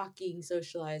talking,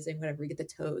 socializing, whatever. We get the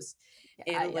toast,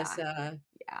 and Alyssa,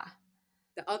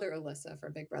 the other Alyssa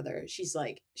from Big Brother, she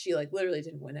literally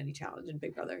didn't win any challenge in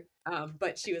Big Brother,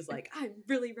 but she was like, I'm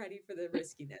really ready for the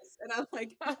riskiness, and I'm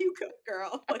like, you go,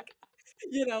 girl. Like,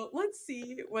 let's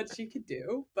see what she could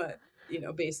do, but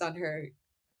based on her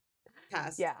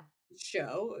past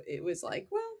show, it was like,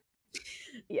 well,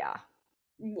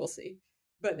 we'll see.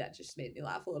 But that just made me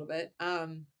laugh a little bit.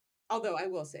 Although I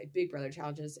will say Big Brother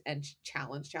challenges and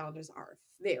challenges are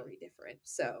very different.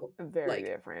 So very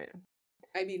different.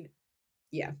 I mean,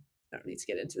 yeah, I don't need to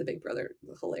get into the Big Brother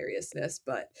hilariousness,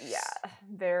 but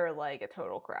they're like a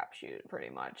total crapshoot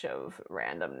pretty much of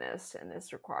randomness, and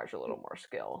this requires a little more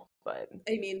skill. But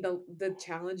I mean, the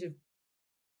challenge of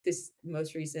this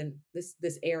most recent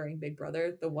this airing Big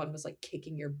Brother, the one was like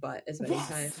kicking your butt as many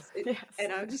times,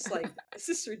 and I'm just like, this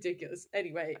is ridiculous.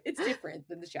 Anyway, it's different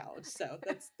than the challenge, so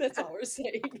that's all we're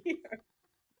saying here.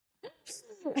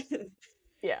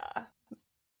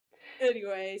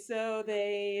 Anyway, so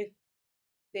they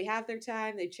have their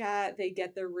time, they chat, they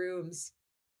get their rooms.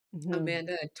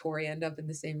 Amanda and Tori end up in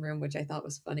the same room, which I thought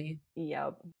was funny.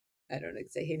 Yep. I don't know,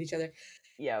 because they hate each other.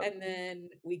 Yeah. And then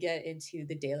we get into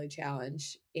the daily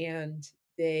challenge, and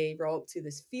they roll up to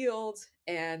this field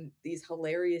and these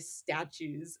hilarious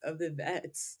statues of the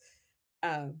vets,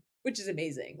 which is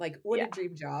amazing. Like, what a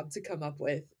dream job to come up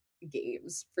with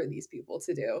games for these people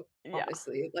to do.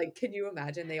 Honestly, like, can you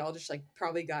imagine? They all just like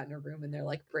probably got in a room and they're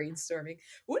like brainstorming.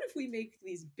 What if we make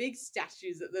these big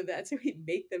statues of the vets and we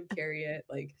make them carry it?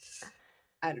 Like,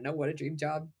 I don't know. What a dream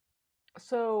job.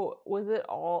 So was it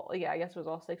all? Yeah, I guess it was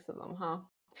all 6 of them, huh?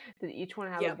 Did each one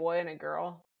have a boy and a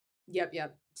girl?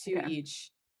 Yep. 2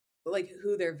 each. Like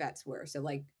who their vets were. So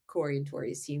like Corey and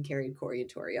Tori's team carried Corey and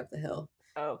Tori up the hill.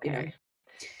 Okay.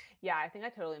 Yeah, I think I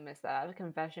totally missed that. I have a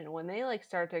confession. When they like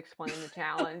start to explain the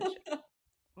challenge,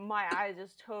 my eyes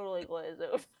just totally glaze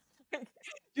over.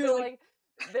 they're like,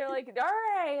 all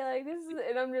right, like this is,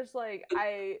 and I'm just like,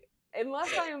 unless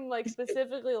I'm like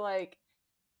specifically like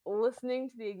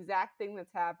listening to the exact thing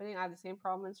that's happening. I have the same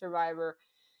problem in Survivor.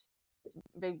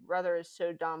 Big Brother is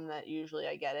so dumb that usually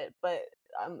I get it, but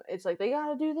it's like they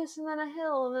gotta do this and then a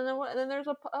hill and then there's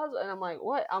a puzzle and I'm like,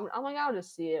 what? I'm like, I'll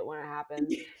just see it when it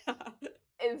happens. Yeah.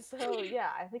 And so yeah,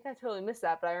 I think I totally missed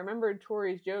that, but I remembered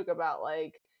Tori's joke about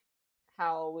like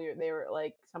how they were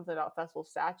like something about festival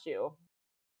statue,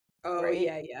 Oh, right?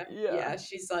 yeah. Yeah.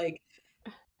 She's like,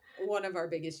 one of our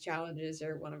biggest challenges,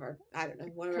 or one of our, I don't know,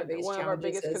 one of our biggest One of our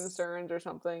challenges biggest is, concerns or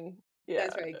something. Yeah.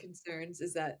 that's right, concerns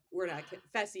is that we're not,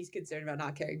 Fessy's concerned about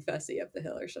not carrying Fessy up the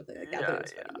hill or something like that, but it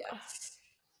was funny,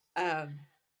 yeah.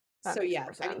 That So makes yeah,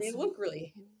 more I mean, they sense.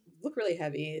 look really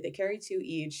heavy. They carry 2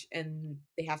 each, and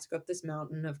they have to go up this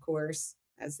mountain, of course,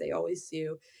 as they always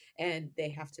do, and they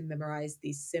have to memorize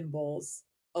these symbols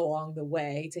along the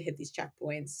way to hit these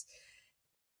checkpoints.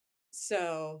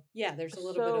 So yeah, there's a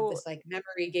little bit of So this like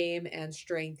memory game and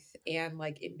strength and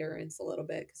like endurance a little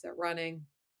bit because they're running.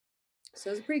 So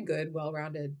it's a pretty good,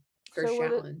 well-rounded so first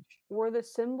challenge. were the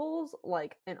symbols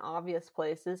like in obvious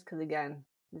places? Because again,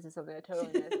 this is something I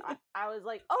totally missed. I was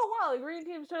like, oh wow, the green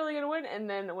team's totally gonna win. And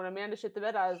then when Amanda shit the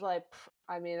bed, I was like,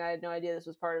 I mean, I had no idea this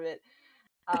was part of it.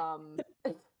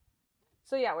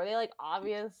 So yeah, were they like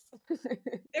obvious?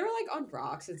 They were like on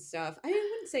rocks and stuff. I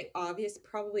wouldn't say obvious,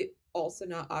 probably also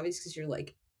not obvious because you're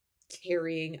like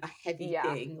carrying a heavy Yeah.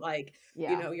 thing. Like,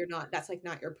 Yeah. you're not, that's like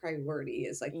not your priority,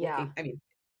 is like Yeah. looking, I mean,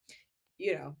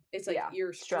 it's like Yeah.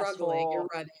 you're struggling, you're Stressful.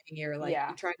 running, you're like, Yeah.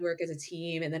 you're trying to work as a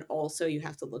team. And then also you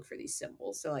have to look for these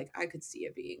symbols. So like, I could see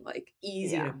it being like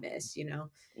easy to Yeah. miss,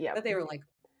 Yep. but they were like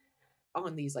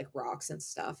on these like rocks and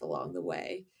stuff along the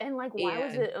way. And like, why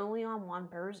was And it only on one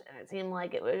person? It seemed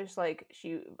like it was just like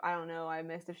I don't know. I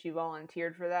missed if she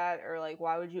volunteered for that or like,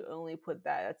 why would you only put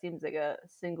that? That seems like a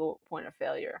single point of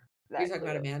failure. you're That talking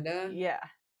about clearly. Amanda? Yeah.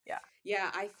 Yeah.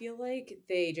 Yeah, I feel like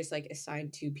they just like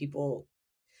assigned 2 people.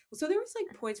 So there was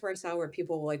like points where I saw where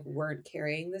people like weren't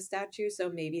carrying the statue, so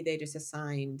maybe they just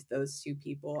assigned those 2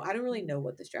 people. I don't really know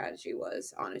what the strategy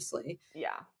was, honestly.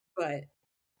 Yeah. But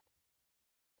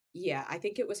yeah, I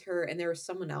think it was her, and there was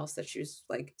someone else that she was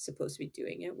like supposed to be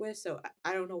doing it with. So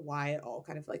I don't know why it all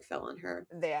kind of like fell on her.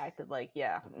 They acted like,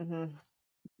 yeah.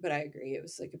 But I agree,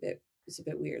 it's a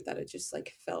bit weird that it just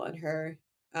like fell on her.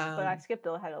 But I skipped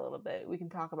ahead a little bit. We can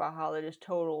talk about how they just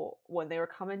total when they were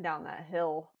coming down that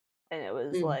hill and it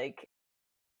was Mm. like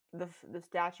the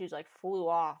statues like flew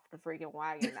off the freaking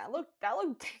wagon. That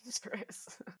looked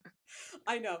dangerous.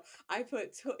 I know. I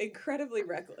put incredibly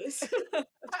reckless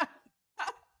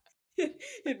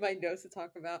in my notes to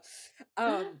talk about.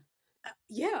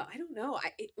 Yeah, I don't know.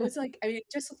 It was like, I mean, it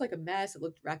just looked like a mess. It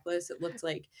looked reckless. It looked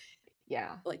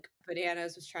Yeah. like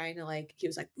Bananas was trying to like, he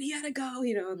was like, we gotta go,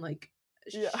 and like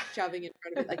Yeah. shoving in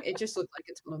front of it. Like it just looked like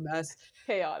a total mess.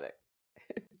 Chaotic.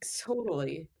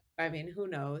 Totally. I mean, who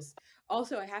knows?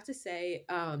 Also, I have to say,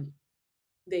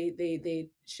 they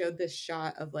showed this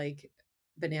shot of like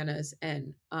Bananas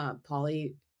and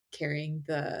Polly carrying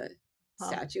the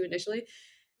statue initially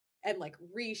and like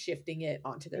reshifting it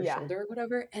onto their Yeah. shoulder or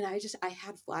whatever. And I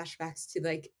had flashbacks to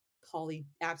like Polly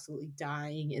absolutely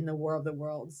dying in the War of the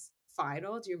Worlds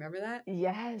final. Do you remember that?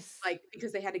 Yes. Like,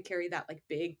 because they had to carry that like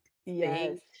big thing,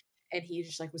 Yes. and he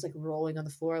just like was like rolling on the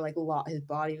floor, like his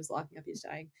body was locking up, he was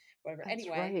dying, whatever. That's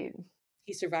Anyway, right.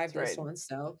 he survived That's this right. one,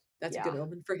 so that's a good Yeah.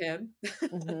 omen for him.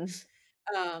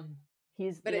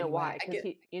 He's But you know anyway, why? I Because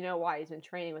get you know why he's been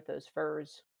training with those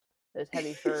furs, those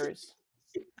heavy furs.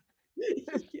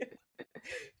 yeah,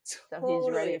 So he's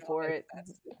totally, ready it all for makes it.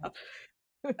 sense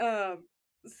now.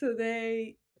 So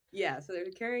so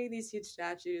they're carrying these huge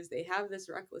statues. They have this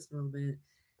reckless moment.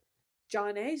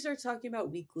 John A starts talking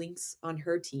about weak links on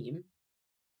her team,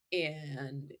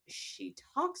 and she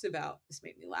talks about, this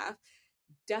made me laugh,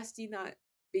 Dusty not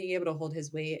being able to hold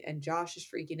his weight and Josh is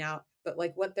freaking out. But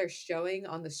like what they're showing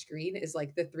on the screen is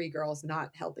like the 3 girls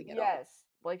not helping at all. Yes,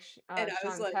 like And I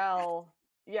was like, Chantel.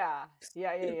 Yeah.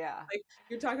 Yeah. like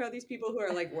you're talking about these people who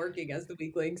are like working as the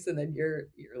weak links, and then you're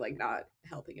like not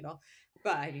helping at all.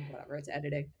 But I mean, whatever, it's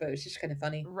editing. But it was just kind of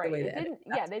funny the Right. way they It edited didn't.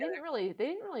 that Yeah, together. they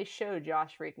didn't really show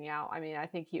Josh freaking out. I mean, I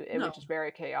think it was No, just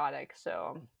very chaotic.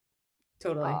 So,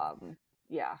 totally.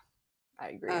 yeah, I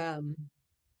agree. Um,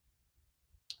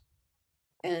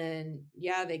 and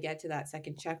yeah, they get to that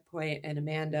second checkpoint, and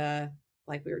Amanda,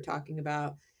 like we were talking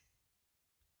about,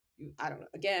 I don't know.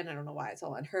 Again, I don't know why it's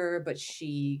all on her, but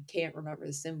she can't remember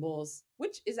the symbols,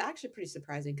 which is actually pretty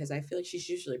surprising because I feel like she's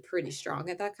usually pretty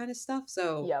strong at that kind of stuff.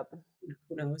 So Yep.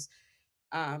 who knows?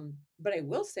 But I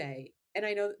will say, and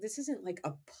I know that this isn't like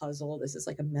a puzzle, this is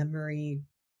like a memory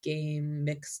game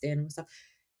mixed in with stuff.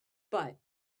 But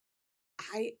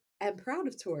am proud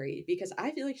of Tori because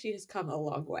I feel like she has come a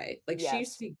long way. Like she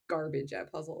used to be garbage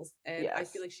at puzzles, and I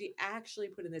feel like she actually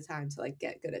put in the time to like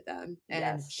get good at them.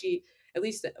 And she, at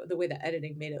least the way the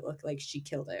editing made it look like she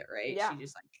killed it, right? She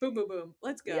just like boom, boom, boom,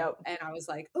 let's go. And I was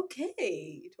like,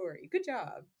 okay, Tori, good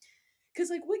job. Because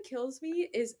like what kills me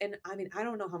is, and I mean, I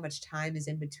don't know how much time is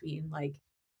in between like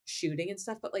shooting and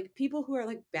stuff, but like people who are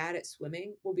like bad at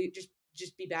swimming will be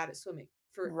just be bad at swimming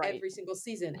for every single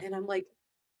season. And I'm like,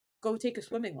 go take a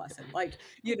swimming lesson. Like,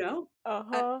 you know,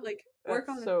 like work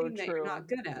That's on a so thing that you're true. not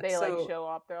good at. They like show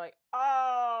up. They're like,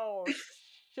 oh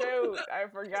shoot, I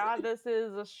forgot this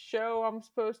is a show I'm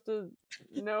supposed to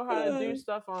know how to do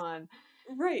stuff on.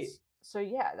 Right. So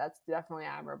yeah, that's definitely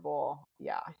admirable.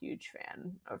 Yeah, huge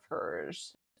fan of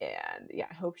hers. And yeah,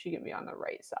 I hope she can be on the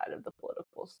right side of the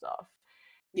political stuff.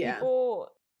 Yeah.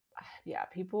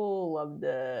 People love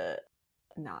to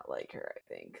not like her, I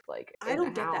think. Like I in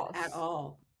don't the get house. that at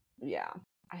all. Yeah.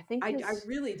 I think I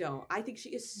really don't. I think she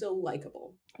is so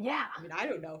likable. Yeah. I mean, I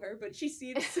don't know her, but she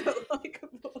seems so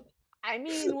likable. I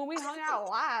mean, when we hung out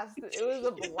last, it was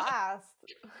a blast.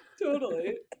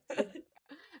 Totally.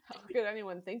 How could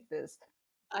anyone think this?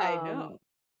 I know.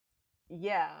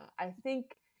 Yeah, I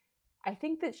think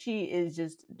that she is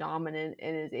just dominant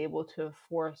and is able to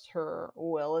force her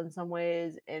will in some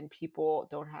ways, and people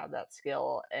don't have that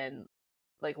skill. And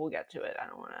like, we'll get to it. I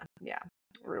don't want to,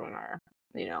 ruin our,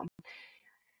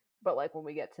 but like when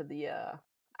we get to the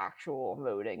actual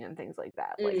voting and things like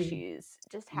that, like she's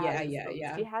just has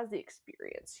she has the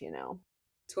experience,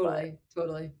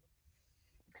 Totally.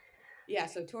 Yeah,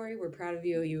 so Tori, we're proud of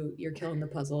you. You're killing the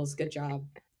puzzles. Good job.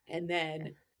 And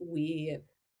then we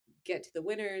get to the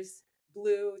winners.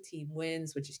 Blue team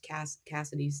wins, which is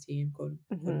Cassidy's team, quote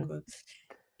unquote.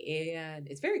 And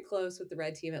it's very close with the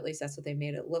red team. At least that's what they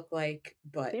made it look like.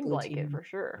 But seemed blue like team, it for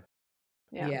sure.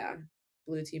 Yeah.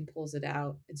 Blue team pulls it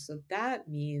out. And so that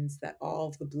means that all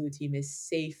of the blue team is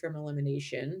safe from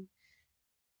elimination,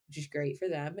 which is great for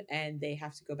them. And they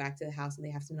have to go back to the house and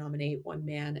they have to nominate one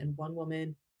man and one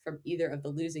woman from either of the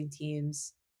losing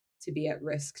teams to be at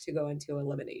risk to go into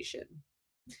elimination.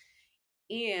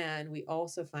 And we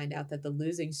also find out that the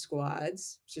losing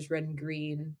squads, which is red and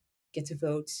green, get to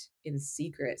vote in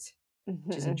secret,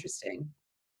 which is interesting.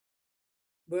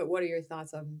 What are your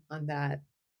thoughts on that?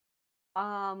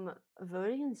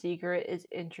 Voting in secret is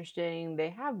interesting.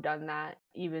 They have done that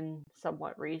even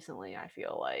somewhat recently, I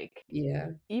feel like.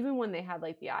 Yeah. Even when they had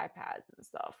like the iPads and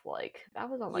stuff, like that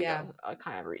was on like a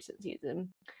kind of recent season.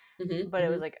 But it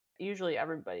was like usually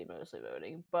everybody mostly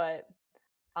voting. But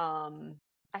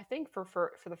I think for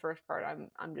the first part,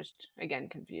 I'm just again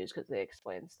confused because they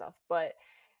explain stuff. But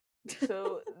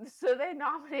so they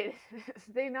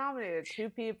nominated two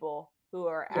people who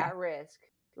are at risk,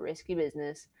 risky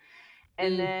business,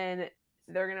 and then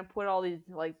they're gonna put all these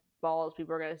like balls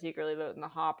people are gonna secretly vote in the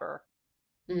hopper.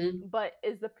 But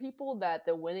is the people that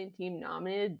the winning team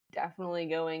nominated definitely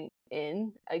going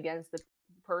in against the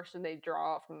person they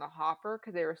draw from the hopper?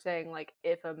 Because they were saying like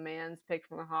if a man's picked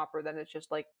from the hopper, then it's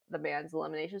just like the man's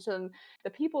elimination. So the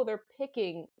people they're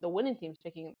picking, the winning team's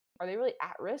picking, are they really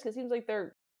at risk? It seems like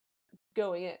they're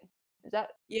going in. Is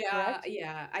that correct?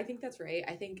 Yeah, I think that's right.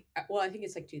 I think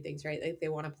it's like two things, right? Like they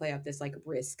want to play up this like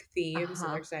risk theme, so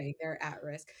they're saying they're at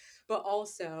risk. But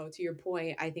also to your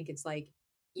point, I think it's like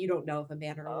you don't know if a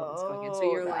man or a woman's going in. So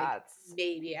you're like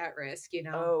maybe at risk,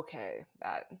 Okay.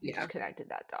 That just connected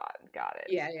that dot. Got it.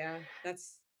 Yeah.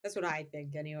 That's what I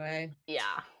think anyway. Yeah.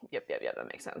 Yep. That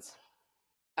makes sense.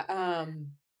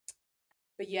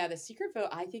 But yeah, the secret vote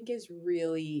I think is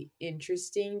really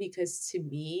interesting because to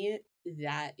me,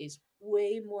 that is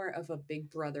way more of a Big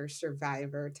Brother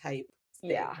Survivor type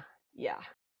thing. Yeah.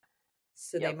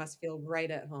 So they must feel right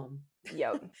at home.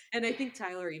 Yep. And I think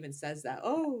Tyler even says that.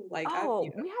 We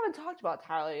haven't talked about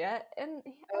Tyler yet. And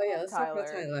let's talk about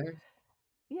Tyler.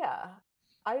 Yeah.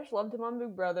 I just loved him on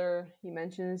Big Brother. He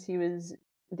mentions he was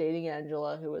dating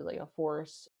Angela, who was like a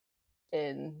force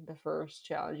in the first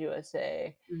Challenge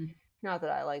USA. Not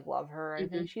that I like love her. I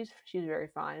think she's very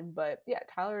fine. But yeah,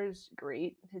 Tyler's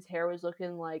great. His hair was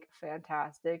looking like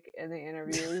fantastic in the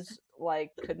interviews.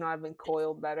 Like could not have been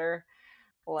coiled better.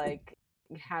 Like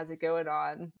has it going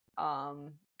on.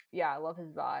 I love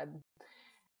his vibe.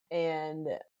 And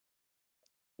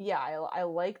yeah, I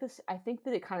like this. I think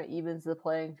that it kind of evens the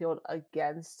playing field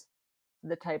against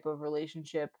the type of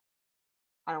relationship.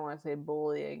 I don't want to say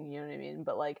bullying, you know what I mean?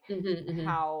 But like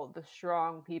how the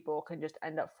strong people can just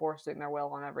end up forcing their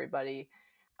will on everybody.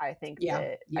 I think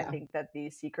that the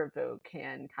secret vote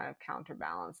can kind of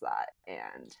counterbalance that.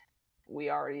 And we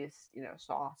already,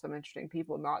 saw some interesting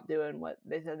people not doing what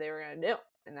they said they were going to do.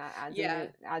 And that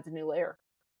adds a new layer.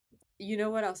 You know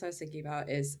what else I was thinking about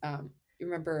is you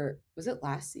remember, was it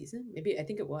last season? Maybe, I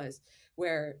think it was,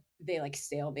 where they like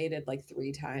stalemated like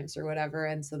 3 times or whatever,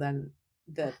 and so then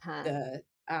the Uh-huh. the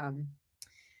um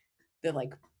the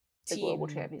like The global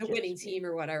the winning championships. team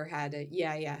or whatever had to,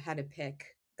 had to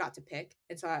got to pick.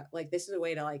 And so like this is a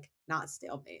way to like not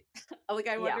stalemate. Like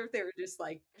I Yeah. wonder if they were just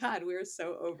like, God, we're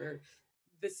so over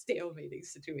the stalemating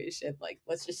situation. Like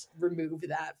let's just remove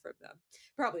that from them.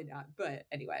 Probably not, but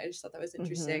anyway, I just thought that was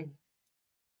interesting. Mm-hmm.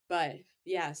 But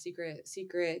yeah, secret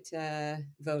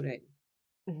voting.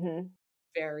 Mm-hmm.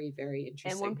 Very, very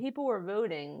And when interesting. people were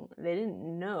voting, they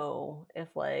didn't know if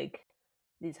like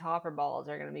these hopper balls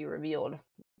are going to be revealed,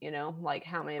 like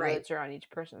how many Right. votes are on each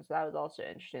person. So that was also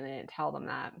interesting. They didn't tell them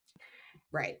that.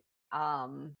 Right.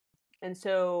 Um, and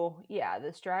so, yeah,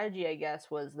 the strategy, I guess,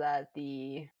 was that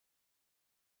the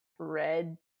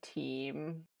red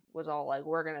team was all like,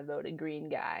 we're going to vote a green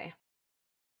guy.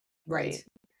 Right. Right.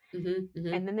 Mm-hmm,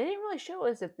 mm-hmm. And then they didn't really show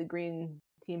us if the green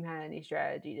team had any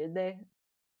strategy, did they?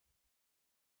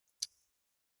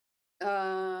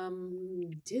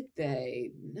 Did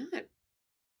they not?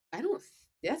 I don't.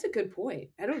 That's a good point.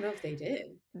 I don't know if they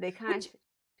did, They kind which of,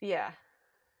 yeah,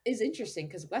 is interesting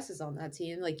because Wes is on that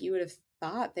team. Like you would have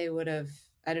thought they would have.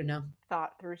 I don't know.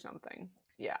 thought through something.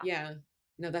 Yeah. Yeah.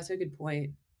 No, that's a good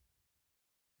point.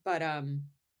 But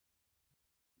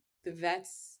the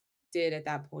vets did at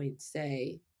that point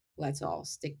say, "Let's all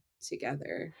stick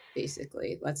together."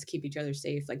 Basically, let's keep each other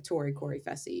safe. Like Tori, Corey,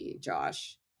 Fessy,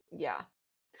 Josh. Yeah.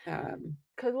 Um,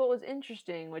 Because what was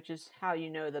interesting, which is how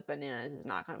you know that Bananas is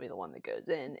not going to be the one that goes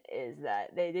in, is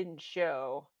that they didn't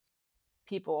show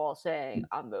people all saying,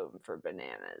 "I'm voting for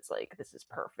Bananas." Like this is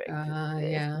perfect.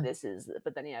 yeah, This is.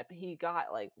 But then yeah, he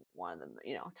got like one of them,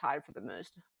 tied for the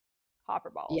most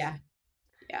hopper balls. yeah,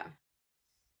 yeah.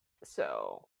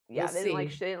 So We'll yeah, see. they didn't We'll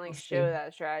like show see.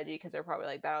 that strategy because they're probably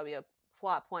like that'll be a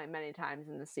plot point many times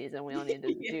in the season. We don't need to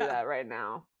do Yeah, that right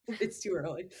now. it's too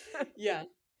early. Yeah.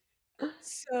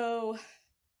 So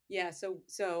yeah, so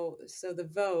the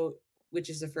vote, which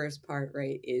is the first part,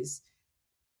 right, is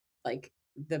like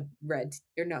the red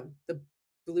or no, the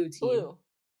blue team. Blue.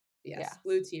 Yes, Yeah.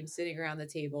 blue team sitting around the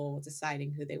table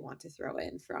deciding who they want to throw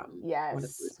in from one of the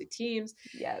blue Yes. teams.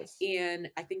 Yes. And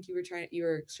I think you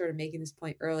were sort of making this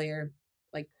point earlier,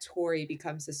 like Tori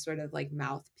becomes this sort of like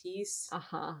mouthpiece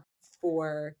Uh-huh.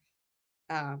 for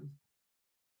um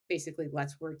basically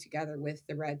let's work together with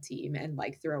the red team and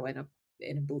like throw in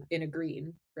a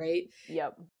green, right?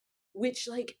 Yep. Which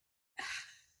like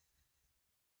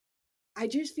I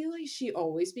just feel like she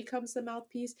always becomes the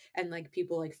mouthpiece, and like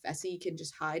people like Fessy can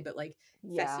just hide, but like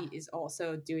Yeah. Fessy is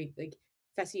also doing like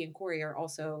Fessy and Corey are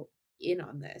also in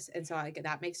on this, and so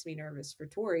that makes me nervous for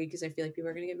Tori because I feel like people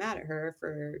are going to get mad at her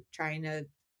for trying to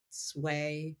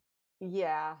sway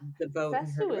Yeah. the vote in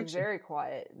her Fessy was direction. very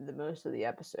quiet the most of the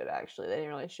episode actually. They didn't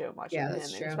really show much of Yeah, that's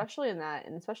him. And true. especially in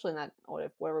that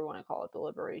whatever you want to call it,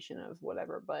 deliberation of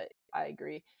whatever, but I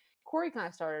agree. Corey kind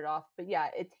of started off, but yeah,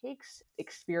 it takes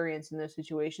experience in those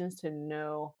situations to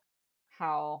know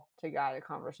how to guide a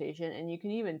conversation. And you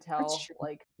can even That's tell true.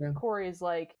 like True. Corey was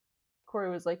like,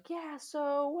 yeah,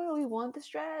 so what do we want the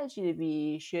strategy to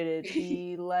be? Should it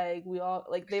be like we all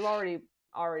like they've already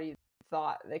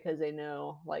thought because they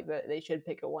know like that they should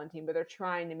pick a one team, but they're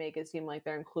trying to make it seem like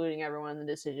they're including everyone in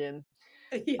the decision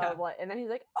of Yeah, like, and then he's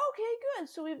like, okay, good,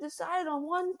 so we've decided on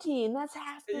one team. That's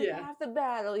yeah, half the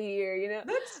battle here.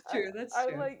 that's I, true. That's I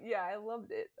true. like, yeah, I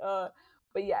loved it.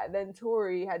 But yeah, then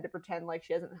Tori had to pretend like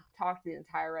she hasn't talked to the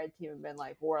entire red team and been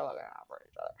like, we're looking out for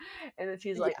each other. And then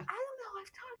she's like, Yeah, I don't know,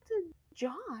 I've talked to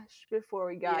Josh before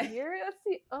we got yeah, here. Let's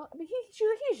see. I mean,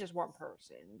 he's just one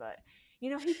person, but he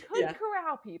could yeah.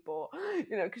 corral people,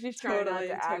 because she's trying not to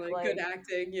Totally, act totally. Good like,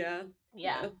 acting. Yeah,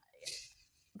 yeah, yeah.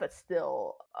 but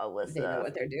still, They know Alyssa,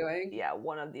 what they're doing. yeah,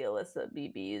 one of the Alyssa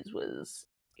BBs was,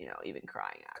 even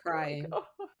crying after, like,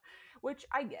 Crying. which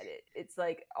I get it. It's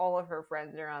like all of her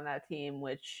friends are on that team,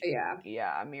 which, Yeah.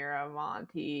 yeah, Ameerah,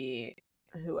 Monty,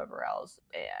 whoever else,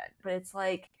 but it's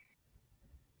like,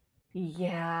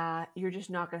 yeah, you're just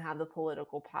not going to have the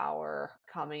political power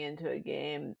coming into a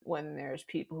game when there's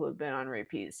people who have been on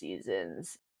repeat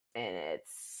seasons. And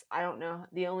I don't know.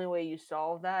 The only way you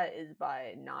solve that is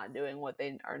by not doing what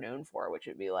they are known for, which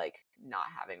would be like not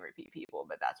having repeat people.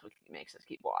 But that's what makes us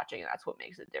keep watching. And that's what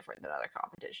makes it different than other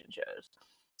competition shows.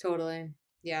 Totally.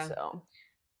 Yeah. So,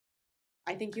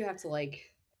 I think you have to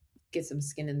like get some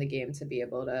skin in the game to be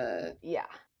able yeah,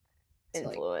 to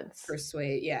like influence.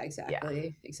 persuade. Yeah, Yeah,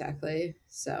 exactly. Exactly.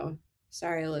 So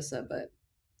sorry, Alyssa, but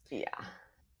yeah.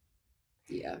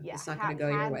 yeah, Yeah, it's not going to go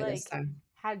your way this time.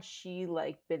 had she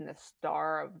like been the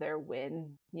star of their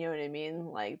win, you know what I mean?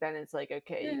 Like then it's like,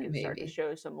 okay, you can start to Maybe.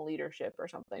 show some leadership or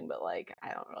something, but like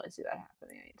I don't really see that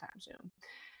happening anytime soon.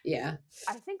 Yeah.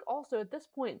 I think also at this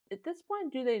point,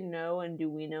 do they know and do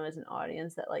we know as an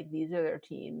audience that like these are their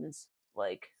teams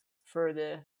like for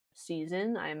the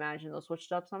season? I imagine they'll switch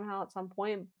it up somehow at some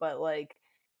point, but like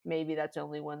maybe that's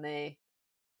only when they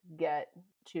get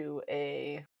to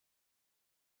a,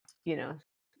 you know,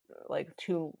 like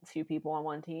too few people on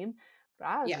one team. But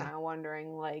I was Yeah. kind of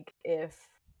wondering like if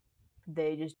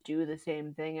they just do the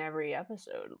same thing every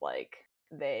episode, like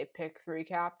they pick 3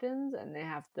 captains and they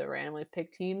have to randomly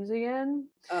pick teams again.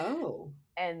 Oh.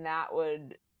 And that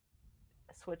would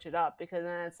switch it up because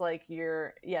then it's like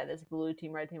this blue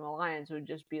team red team alliance would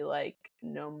just be like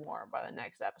no more by the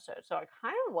next episode. So I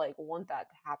kind of like want that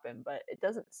to happen, but it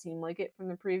doesn't seem like it from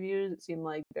the previews. It seemed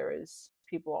like there was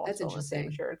people all That's still in the same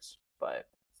interesting. shirts, but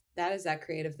That is that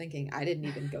creative thinking. I didn't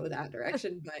even go that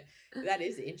direction, but that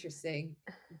is interesting.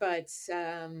 But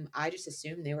I just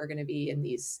assumed they were going to be in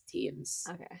these teams,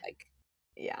 okay, like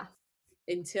yeah,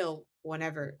 until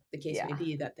whenever the case may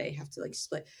be that they have to like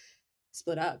split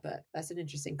up. But that's an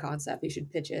interesting concept. You should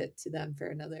pitch it to them for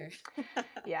another.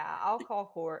 yeah. I'll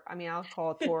call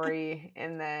Tori,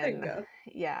 and There you then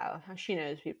go. she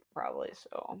knows people probably,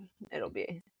 so it'll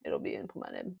be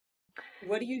implemented.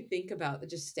 What do you think about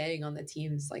just staying on the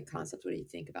teams like concept? What do you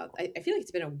think about? I feel like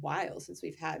it's been a while since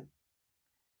we've had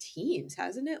teams,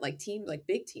 hasn't it? Like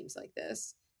big teams like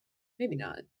this. Maybe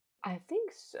not. I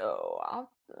think so.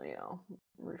 I'll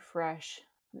refresh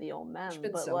the old There's mem,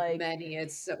 been but so like many.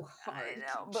 It's so I hard to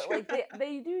know, keep but like track.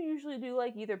 they do usually do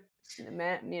like either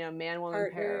man woman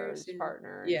Partners pairs, and yeah.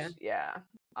 partners, yeah.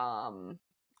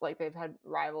 Like they've had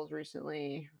rivals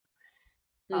recently.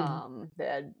 Hmm. They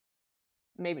had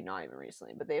maybe not even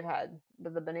recently, but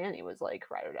the Banani was like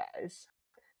ride or dies.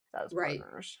 That was Right.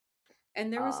 partners.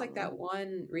 And there was like that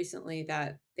one recently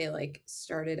that they like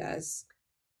started as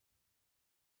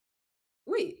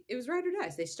wait, it was Ride or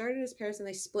Dies. They started as pairs and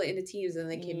they split into teams and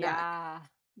they came back. Yeah,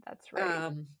 that's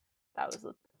right. That was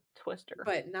a twister.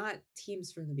 But not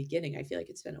teams from the beginning. I feel like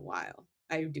it's been a while.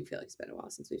 I do feel like it's been a while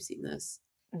since we've seen this.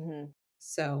 Mm-hmm.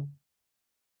 So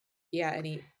yeah,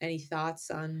 any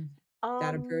thoughts on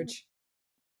that approach?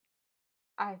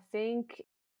 I think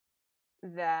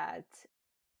that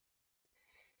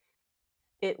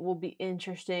it will be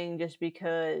interesting just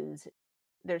because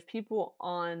there's people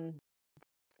on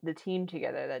the team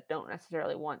together that don't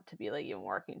necessarily want to be like even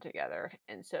working together.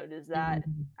 And so does that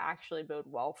actually bode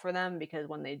well for them? Because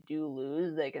when they do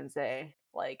lose, they can say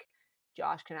like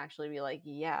Josh can actually be like,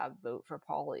 yeah, vote for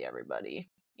Paulie, everybody,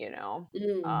 you know?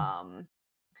 Mm.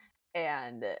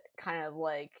 And kind of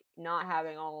like not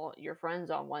having all your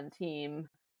friends on one team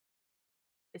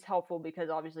is helpful because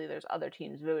obviously there's other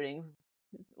teams voting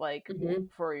like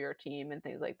for your team and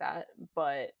things like that,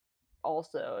 but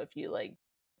also if you like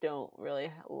don't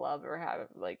really love or have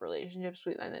like relationships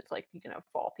with, then it's like you can have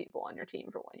fall people on your team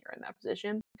for when you're in that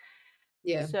position.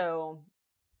 Yeah. So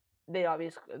they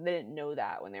didn't know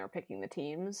that when they were picking the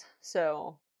teams.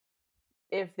 So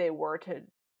if they were to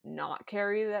not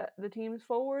carry the teams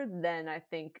forward, then I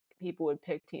think people would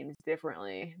pick teams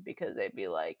differently because they'd be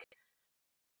like,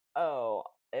 oh,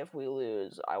 if we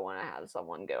lose, I want to have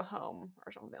someone go home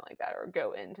or something like that, or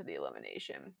go into the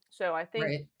elimination. So I think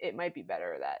Right. it might be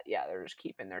better that, they're just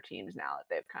keeping their teams now that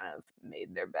they've kind of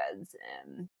made their beds.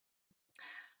 And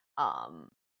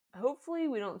hopefully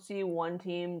we don't see one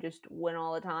team just win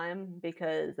all the time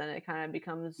because then it kind of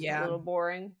becomes a little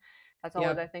boring. That's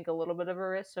always, I think, a little bit of a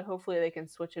risk. So hopefully they can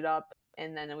switch it up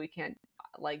and then we can't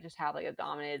like just have like a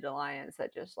dominated alliance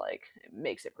that just like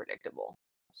makes it predictable.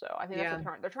 So I think that's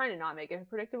what they're trying to not make it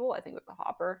predictable, I think, with the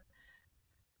Hopper.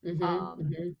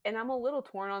 And I'm a little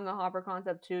torn on the Hopper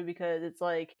concept too, because it's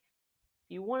like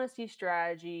you want to see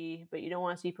strategy, but you don't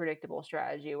want to see predictable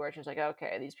strategy where it's just like,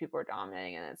 okay, these people are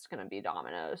dominating and it's going to be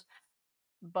dominoes.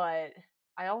 But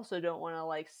I also don't want to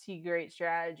like see great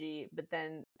strategy, but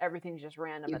then everything's just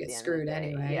random You at get the end of the screwed day.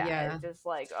 anyway. Yeah, it's just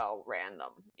like, oh,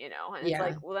 random, and it's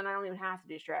like, well, then I don't even have to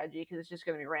do strategy because it's just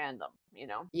going to be random,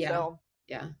 So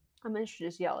I'm interested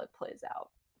to see how it plays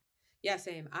out. Yeah,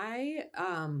 same. I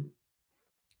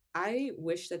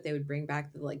wish that they would bring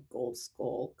back the like gold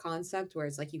skull concept where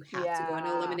it's like you have to go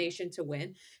into elimination to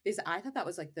win, because I thought that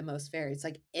was like the most fair. It's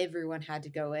like everyone had to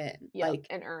go in, like,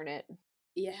 and earn it.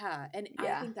 Yeah, and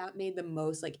I think that made the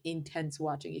most like intense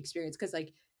watching experience, because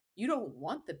like you don't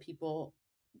want the people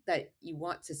that you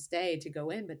want to stay to go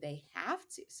in, but they have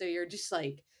to. So you're just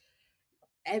like,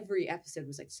 every episode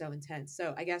was like so intense.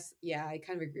 So I guess, I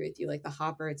kind of agree with you. Like the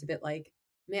Hopper, it's a bit like,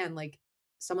 man, like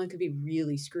someone could be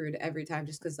really screwed every time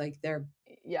just because like they're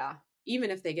Yeah.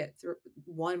 Even if they get through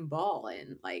one ball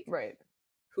in, like, right.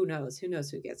 Who knows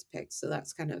who gets picked. So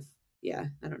that's kind of, yeah,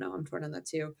 I don't know. I'm torn on that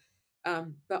too.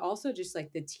 But also just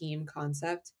like the team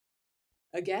concept.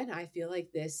 Again, I feel like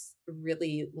this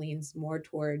really leans more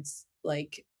towards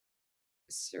like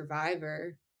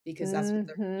Survivor because that's what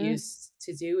they're used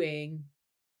to doing.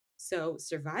 So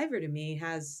Survivor to me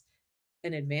has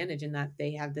an advantage in that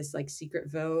they have this like secret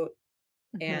vote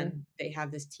and they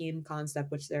have this team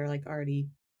concept, which they're like they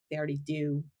already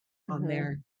do on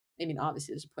their, I mean,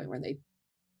 obviously there's a point where they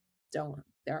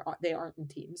aren't in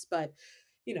teams, but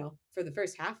for the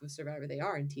first half of Survivor, they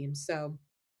are in teams. So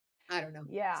I don't know.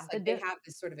 Yeah. It's like they have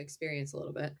this sort of experience a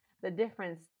little bit. The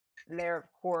difference there, of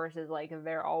course, is like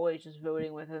they're always just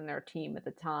voting within their team at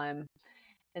the time.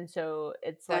 And so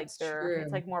it's like That's true.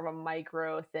 it's like more of a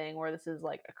micro thing where this is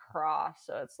like across.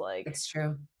 So it's like, That's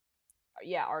true.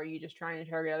 yeah, are you just trying to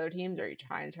target other teams? Or are you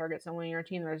trying to target someone in your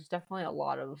team? There's definitely a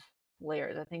lot of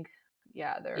layers. I think,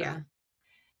 yeah,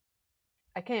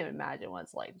 I can't even imagine what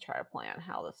it's like to try to plan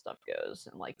how this stuff goes.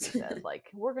 And like you said, like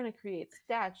we're gonna create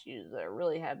statues that are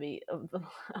really heavy of the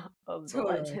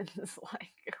Totally. legends.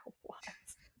 Like what?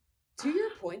 To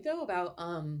your point though about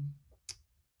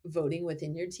voting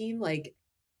within your team, like,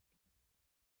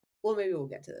 well, maybe we'll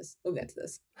get to this. Okay.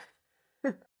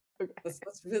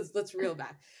 Let's reel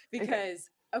back because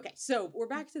okay, so we're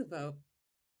back to the vote,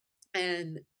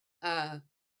 and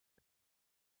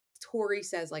Tori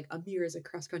says like Ameerah is a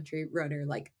cross country runner,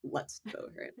 like let's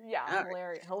vote her in. Yeah,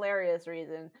 hilarious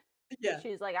reason. Yeah,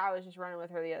 She's like, I was just running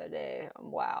with her the other day.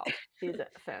 Wow, she's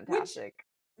fantastic.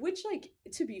 Which like,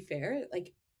 to be fair,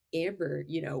 like Amber,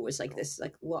 was like this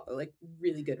like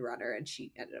really good runner, and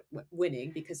she ended up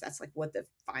winning because that's like what the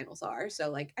finals are. So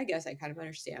like, I guess I kind of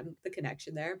understand the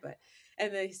connection there,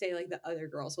 and they say like the other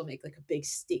girls will make like a big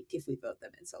stink if we vote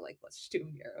them in. So like, let's just do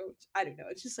Ameerah, which I don't know.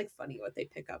 It's just like funny what they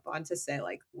pick up on to say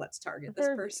like, let's target this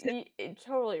person.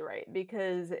 Totally right,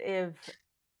 because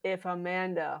if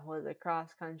Amanda was a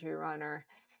cross country runner,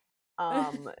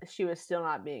 she was still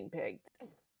not being picked.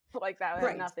 Like that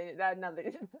had nothing. That had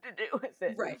nothing to do with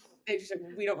it. Right. They just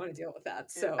like, we don't want to deal with that.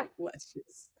 So let's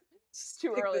just it's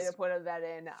too early to put a vet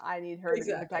in. I need her to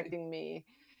be protecting me.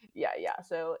 Yeah.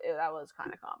 So that was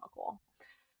kind of comical.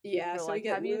 Yeah. So like, we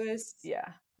get Luis.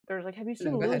 There's like, have you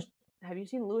seen Luis? Have you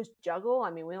seen Luis juggle?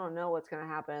 I mean, we don't know what's gonna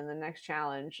happen in the next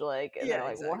challenge. Like, and they're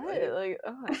like, what? Like,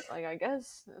 like I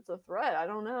guess it's a threat. I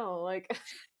don't know. Like,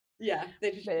 yeah,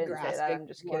 they just didn't say that. I'm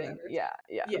just kidding. Yeah.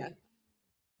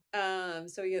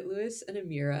 So we get Luis and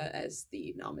Ameerah as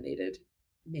the nominated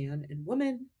man and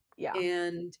woman. Yeah.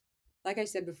 And like I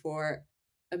said before,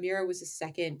 Ameerah was the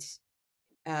second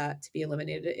to be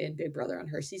eliminated in Big Brother on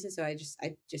her season. So I just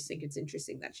think it's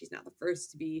interesting that she's not the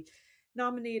first to be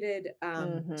nominated.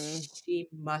 She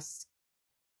must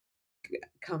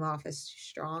come off as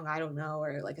strong, I don't know,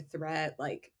 or like a threat,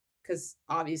 like, because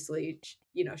obviously,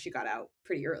 she got out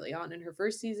pretty early on in her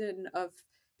first season of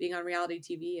being on reality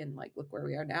TV, and like, look where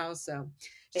we are now. So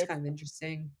it's kind of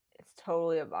interesting. It's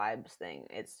totally a vibes thing.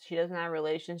 She doesn't have a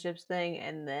relationships thing,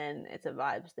 and then it's a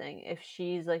vibes thing. If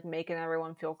she's like making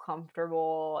everyone feel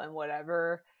comfortable and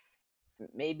whatever,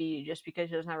 maybe just because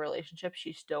she doesn't have a relationship,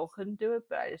 she still couldn't do it.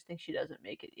 But I just think she doesn't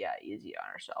make it easy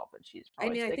on herself, and she's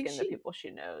probably sticking to people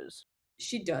she knows.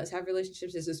 She does have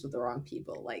relationships, it's just with the wrong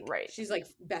people. Like, she's like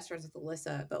best friends with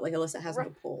Alyssa, but like Alyssa has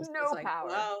no pull. So no power.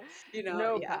 Well,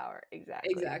 no power.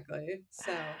 Exactly.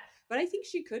 So, but I think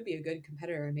she could be a good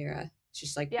competitor, Ameerah. It's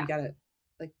just like, we gotta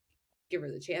like give her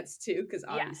the chance to, because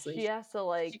obviously she has to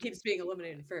like, she keeps being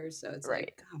eliminated first. So it's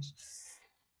like, gosh.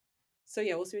 So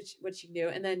yeah, we'll see what she can do.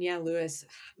 And then Luis,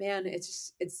 man,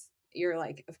 it's you're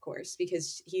like, of course,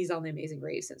 because he's on The Amazing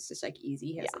Race. And it's just like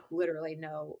easy. He has like literally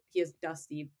he has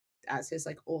Dusty as his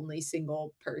like only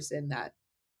single person that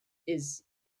is.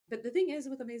 But the thing is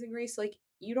with Amazing Race, like,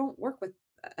 you don't work with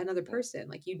another person,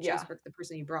 like you just work the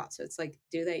person you brought. So it's like,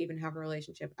 do they even have a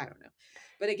relationship? I don't know.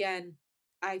 But again,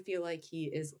 I feel like he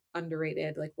is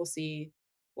underrated. Like, we'll see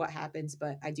what happens,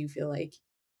 but I do feel like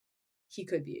he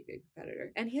could be a good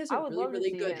competitor, and he has a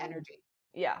really good energy.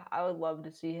 Yeah, I would love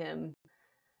to see him,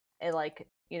 and like,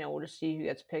 we'll just see who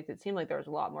gets picked. It seemed like there was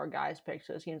a lot more guys picked,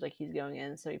 so it seems like he's going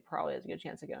in, so he probably has a good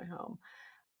chance of going home.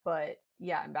 But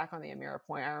yeah, and back on the Ameerah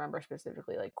point, I remember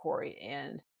specifically like Corey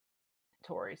and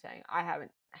Tori saying, I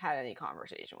haven't had any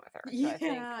conversation with her. So I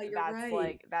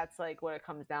think that's like what it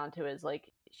comes down to, is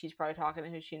like, she's probably talking to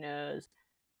who she knows,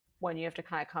 when you have to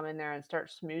kind of come in there and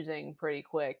start smoozing pretty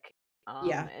quick.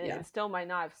 It still might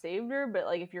not have saved her, but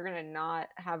like, if you're gonna not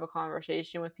have a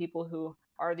conversation with people who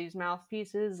are these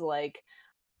mouthpieces, like,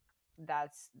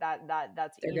 that's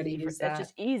They're easy. That's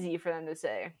just easy for them to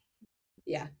say.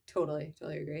 Yeah, totally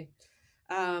agree.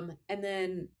 And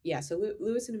then so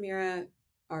Luis and Ameerah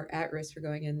are at risk for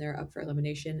going in. They're up for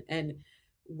elimination, and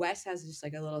Wes has just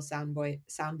like a little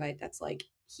soundbite that's like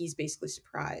he's basically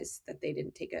surprised that they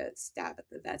didn't take a stab at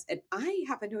the vets, and I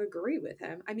happen to agree with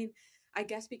him. I mean, I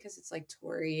guess because it's like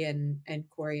Tori and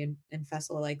Corey and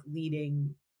Fessel like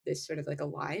leading this sort of like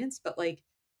alliance, but like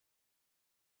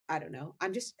I don't know.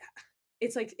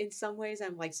 It's like in some ways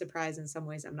I'm like surprised, in some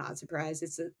ways I'm not surprised.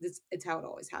 It's how it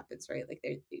always happens, right? Like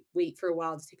they wait for a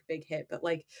while to take a big hit, but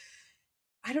like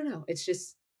I don't know. It's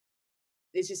just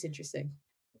interesting.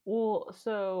 Well,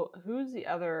 so who's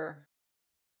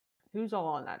all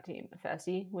on that team?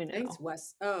 Fessy, we know. I think it's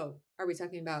West. Oh, are we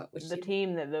talking about which the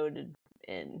team that voted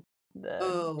in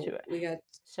the we got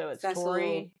so it's Fessel,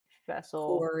 Tori,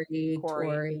 Fessel, Corey,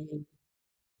 Corey,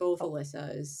 both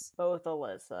Alyssas. both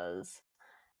Alyssas.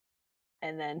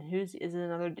 And then is it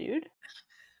another dude?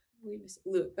 We miss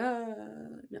Luke.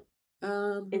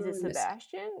 No. Is it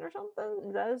Sebastian or something?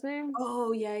 Is that his name?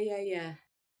 Oh yeah.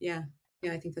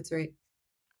 I think that's right.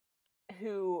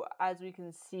 Who, as we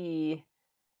can see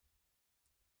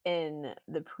in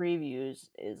the previews,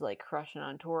 is like crushing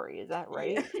on Tori. Is that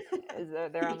right? Yeah. Is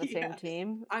that they're on the same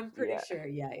team? I'm pretty sure.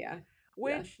 Yeah.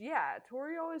 Which,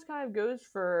 Tori always kind of goes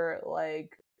for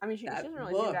like. I mean, she doesn't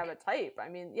really seem to have a type. I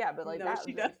mean, but like no,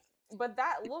 she does. But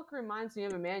that look reminds me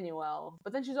of Emmanuel.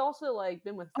 But then she's also like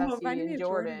been with I'm Fessy and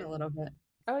Jordan a little bit.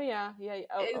 Oh yeah.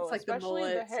 It's like especially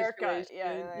the haircut. situation.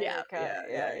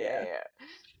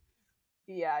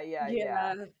 Yeah.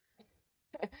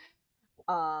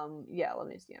 Let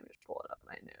me see. I'm just pulling up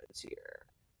my notes here.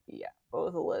 Yeah,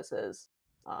 both Alyssas.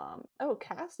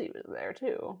 Cassidy was there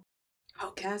too.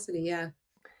 Oh, Cassidy, yeah.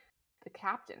 The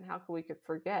captain. How could we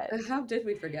forget? How did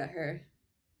we forget her?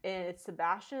 And it's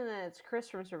Sebastian and it's Chris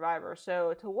from Survivor.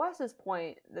 So to Wes's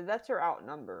point, the vets are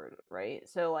outnumbered, right?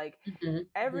 So like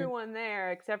everyone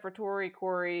there except for Tori,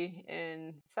 Corey,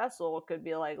 and Fessel could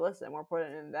be like, listen, we're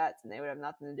putting in vets, and they would have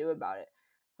nothing to do about it.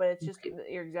 But it's just,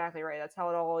 you're exactly right. That's how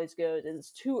it always goes.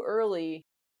 It's too early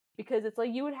because it's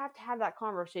like you would have to have that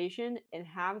conversation and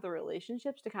have the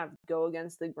relationships to kind of go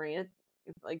against the grain,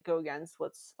 like go against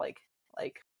what's like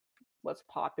what's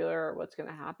popular or what's going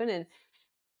to happen. And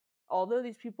although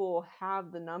these people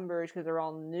have the numbers because they're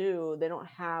all new, they don't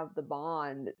have the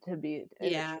bond to be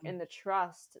in the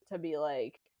trust to be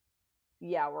like,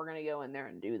 yeah, we're going to go in there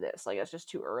and do this. Like, it's just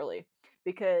too early.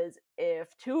 Because if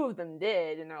two of them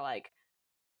did and they're like,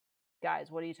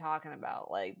 guys, what are you talking about?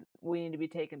 Like, we need to be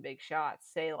taking big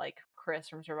shots. Say like Chris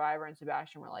from Survivor and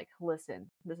Sebastian were like,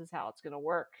 listen, this is how it's going to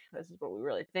work. This is what we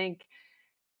really think.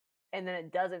 And then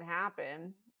it doesn't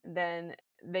happen. Then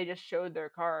they just showed their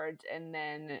cards, and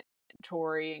then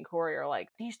Tori and Corey are like,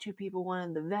 these two people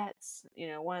wanted the vets,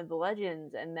 wanted the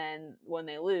legends, and then when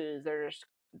they lose, they're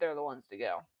the ones to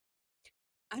go.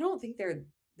 I don't think they're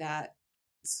that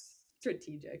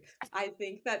strategic. I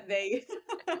think that they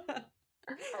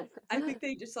I think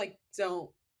they just like don't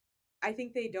I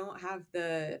think they don't have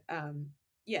the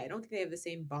I don't think they have the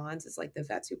same bonds as like the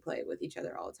vets who play with each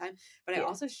other all the time. But I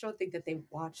also just don't think that they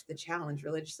watch the challenge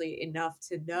religiously enough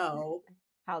to know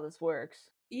how this works.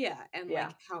 Yeah, and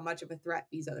like how much of a threat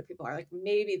these other people are. Like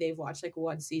maybe they've watched like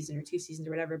one season or two seasons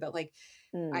or whatever, but like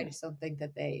I just don't think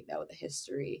that they know the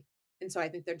history. And so I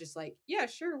think they're just like, yeah,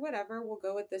 sure, whatever. We'll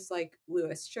go with this like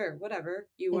Lewis, sure, whatever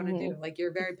you want to do. Like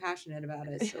you're very passionate about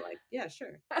it. So like, yeah,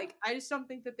 sure. Like I just don't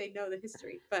think that they know the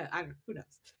history, but I don't know, who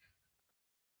knows?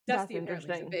 Dusty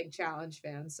apparently is a big challenge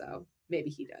fan, so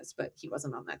maybe he does, but he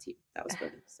wasn't on that team that was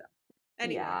voting. So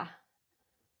anyway. Yeah.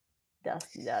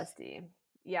 Dusty.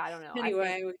 Yeah, I don't know.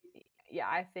 Anyway,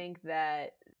 I think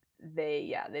that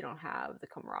they don't have the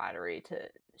camaraderie to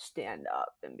stand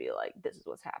up and be like, this is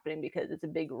what's happening, because it's a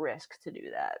big risk to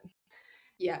do that.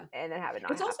 Yeah. And then have it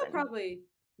not It's happen. also probably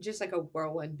just like a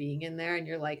whirlwind being in there and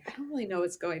you're like, I don't really know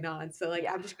what's going on. So like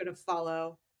I'm just gonna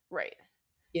follow. Right.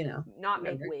 Not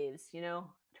make waves,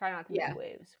 try not to make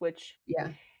waves, which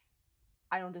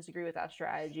I don't disagree with that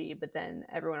strategy, but then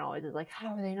everyone always is like,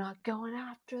 how are they not going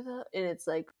after the, and it's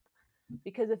like,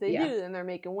 because if they do, then they're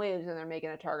making waves and they're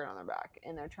making a target on their back,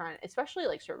 and they're trying, especially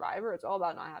like Survivor, it's all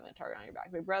about not having a target on your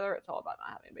back. Big Brother, it's all about not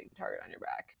having a big target on your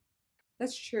back.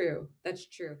 That's true.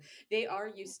 They are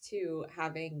used to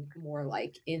having more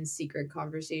like in secret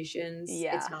conversations.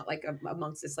 It's not like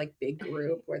amongst this like big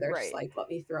group where they're just like, let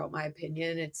me throw out my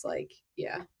opinion. It's like,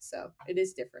 so it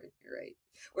is different. You're right.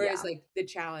 Whereas like the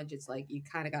challenge, it's like you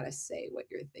kind of got to say what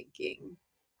you're thinking.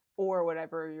 Or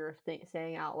whatever you're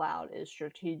saying out loud is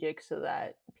strategic so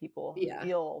that people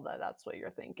feel that that's what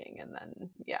you're thinking. And then,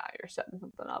 you're setting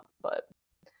something up. But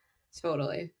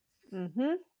totally.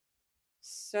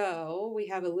 So we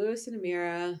have a Luis and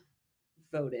Ameerah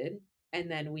voted, and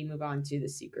then we move on to the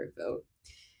secret vote.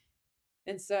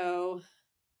 And so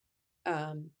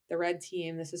the red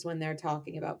team, this is when they're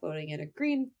talking about voting in a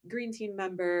green team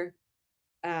member,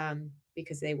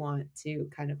 because they want to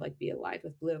kind of like be aligned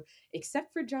with blue,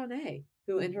 except for Jonna,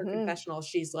 who in her confessional,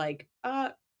 she's like,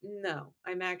 no,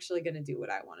 I'm actually going to do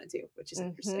what I want to do, which is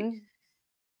interesting.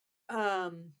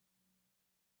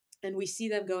 And we see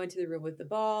them go into the room with the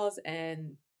balls,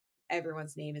 and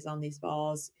everyone's name is on these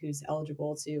balls who's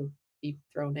eligible to be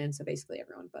thrown in. So basically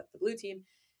everyone but the blue team.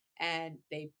 And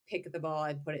they pick the ball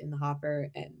and put it in the hopper,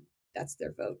 and that's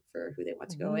their vote for who they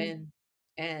want to go in.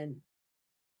 And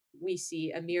we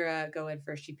see Ameerah go in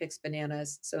first. She picks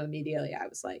bananas. So immediately I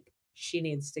was like, she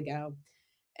needs to go.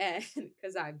 And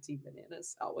because I'm team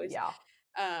bananas always. Yeah.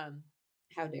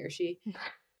 How dare she?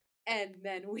 And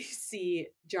then we see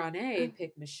Jonna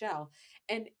pick Michelle.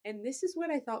 And this is what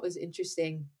I thought was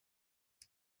interesting,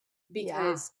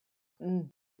 because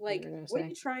like, what are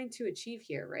you trying to achieve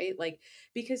here, right? Like,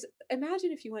 because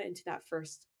imagine if you went into that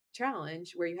first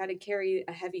challenge where you had to carry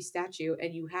a heavy statue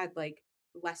and you had like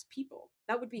less people.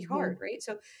 That would be hard, right?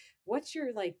 So what's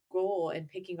your like goal in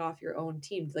picking off your own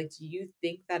team? Like, do you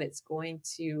think that it's going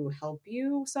to help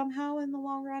you somehow in the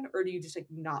long run? Or do you just like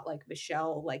not like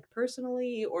Michelle like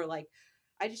personally? Or like,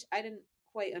 I didn't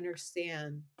quite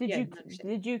understand.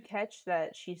 Did you catch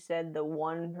that she said the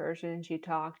one person she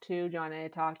talked to,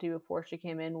 Jonna talked to before she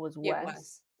came in, was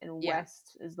Wes? And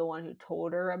Wes is the one who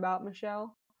told her about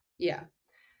Michelle? Yeah.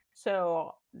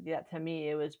 So, yeah, to me,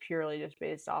 it was purely just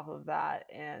based off of that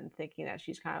and thinking that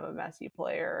she's kind of a messy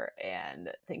player and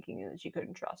thinking that she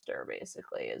couldn't trust her,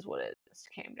 basically, is what it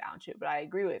came down to. But I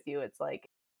agree with you. It's like,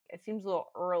 it seems a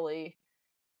little early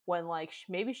when, like,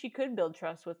 maybe she could build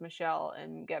trust with Michelle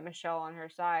and get Michelle on her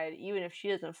side. Even if she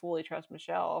doesn't fully trust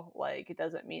Michelle, like, it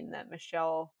doesn't mean that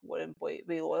Michelle wouldn't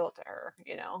be loyal to her,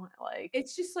 you know? Like,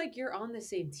 it's just like you're on the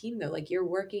same team, though. Like, you're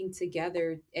working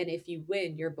together, and if you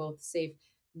win, you're both safe.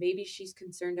 Maybe she's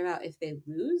concerned about if they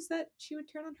lose that she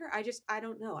would turn on her. I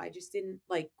don't know. I just didn't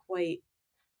like quite.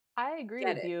 I agree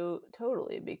with you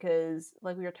totally, because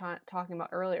like we were talking about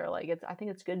earlier, like I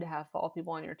think it's good to have fall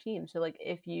people on your team. So like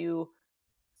if you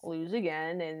lose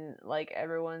again and like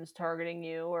everyone's targeting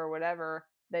you or whatever,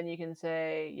 then you can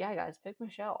say, yeah, guys, pick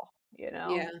Michelle, you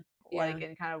know? Yeah.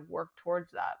 And kind of work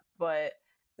towards that. But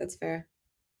that's fair.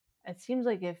 It seems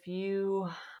like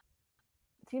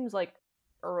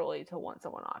early to want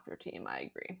someone off your team. I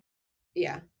agree.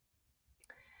 Yeah.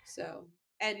 So,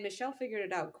 and Michelle figured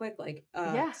it out quick. Like,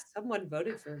 someone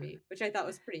voted for me, which I thought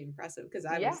was pretty impressive because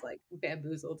I was like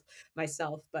bamboozled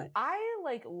myself. But I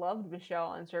like loved Michelle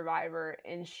on Survivor,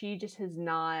 and she just has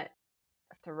not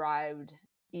thrived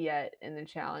yet in the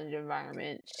challenge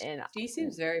environment. And she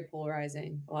seems very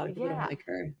polarizing. A lot of people don't like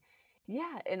her.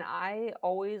 Yeah, and I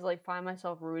always like find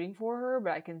myself rooting for her,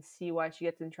 but I can see why she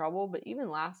gets in trouble. But even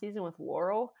last season with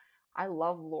Laurel, I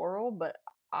love Laurel, but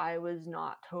I was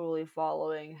not totally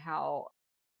following how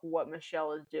what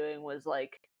Michelle is doing was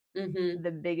like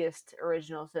the biggest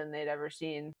original sin they'd ever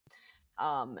seen.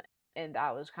 And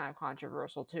that was kind of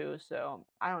controversial too. So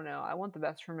I don't know. I want the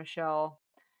best for Michelle.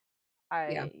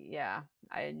 I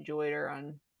enjoyed her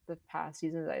on the past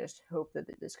seasons. I just hope that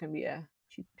this can be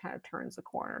she kind of turns the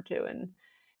corner too. And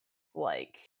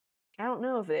like, I don't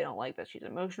know if they don't like that she's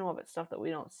emotional about stuff that we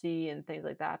don't see and things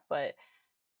like that. But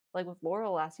like with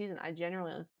Laurel last season, I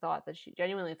genuinely thought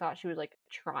she was like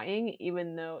trying,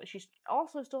 even though she's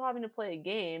also still having to play a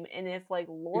game. And if like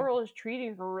Laurel is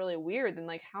treating her really weird, then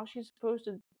like how's she supposed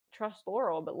to trust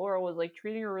Laurel? But Laurel was like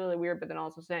treating her really weird, but then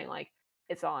also saying like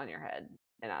it's all in your head.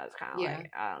 And I was kind of like,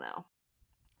 I don't know.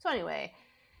 So anyway,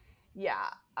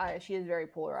 she is very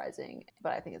polarizing,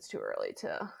 but I think it's too early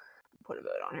to put a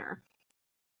vote on her.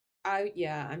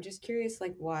 I'm just curious,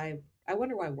 like why. I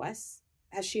wonder why Wes,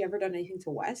 has she ever done anything to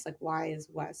Wes? Like, why is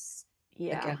Wes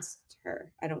against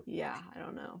her? I don't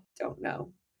know. Don't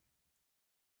know.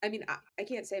 I mean, I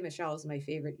can't say Michelle is my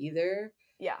favorite either.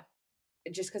 Yeah.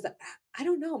 Just because I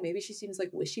don't know, maybe she seems like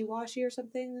wishy-washy or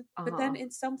something. But then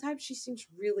sometimes she seems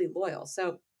really loyal.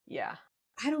 So yeah,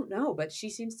 I don't know, but she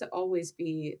seems to always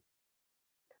be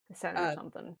the center of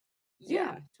something.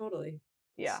 Yeah, totally.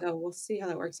 Yeah. So we'll see how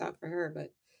that works out for her.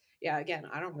 But yeah, again,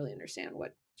 I don't really understand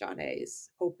what Jonna is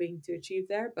hoping to achieve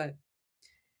there, but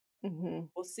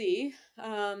we'll see.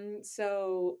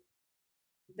 So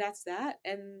that's that.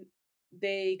 And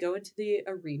they go into the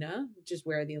arena, which is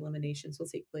where the eliminations will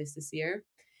take place this year.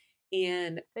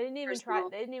 And they didn't even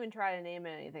try to name it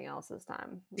anything else this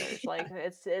time. They're just like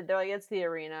it's the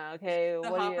arena. Okay,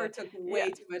 the what hopper do took way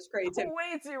too much creativity.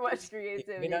 way too much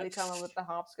creativity to come up with the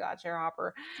hopscotch or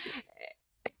hopper.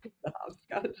 The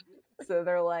hopscotch. So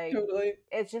they're like, totally.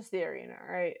 It's just the arena,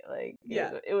 right? Like,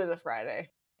 yeah, it was a Friday.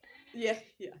 Yeah.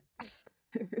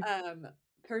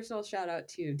 Personal shout out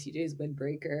to TJ's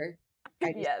windbreaker.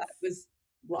 That was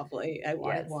lovely. I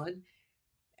wanted one.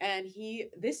 And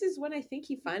this is when I think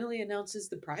he finally announces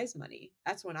the prize money.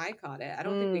 That's when I caught it. I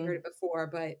don't think we heard it before,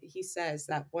 but he says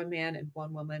that one man and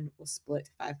one woman will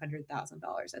split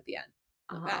 $500,000 at the end.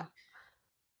 Not bad.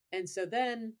 And so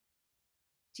then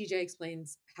TJ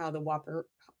explains how the hopper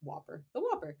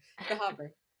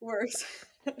works.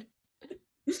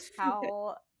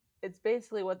 How it's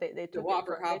basically what they took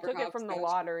it from the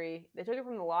lottery. They took it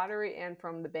from the lottery and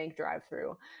from the bank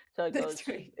drive-through. So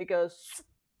it goes,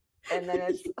 and then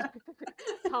it's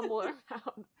tumbling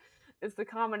around. It's the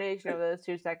combination of those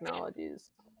two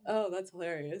technologies. Oh, that's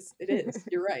hilarious! It is.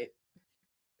 You're right.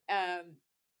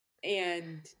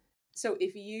 And so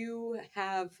if you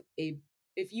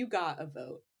got a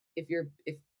vote,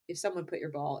 if someone put your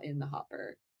ball in the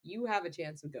hopper, you have a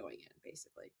chance of going in,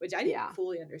 basically, which I didn't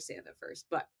fully understand at first,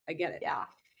 but I get it. Yeah.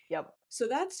 Yep. So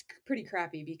that's pretty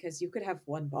crappy because you could have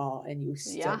one ball and you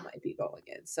still might be going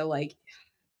in. So like,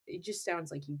 it just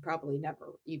sounds like you probably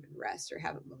never even rest or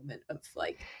have a moment of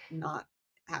like not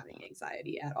having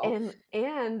anxiety at all.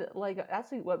 And like,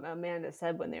 that's like what Amanda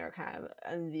said when they were kind of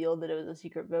unveiled that it was a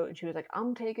secret vote, and she was like,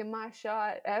 I'm taking my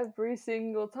shot every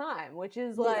single time, which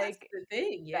is like that's the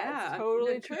thing. Yeah, that's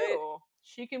totally true.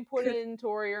 She can put in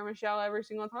Tori or Michelle every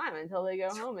single time until they go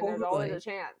home, and there's always a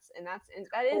chance. And that is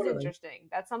interesting.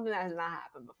 That's something that has not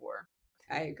happened before.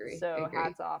 I agree. So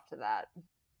hats off to that.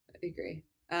 I agree.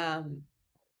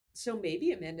 So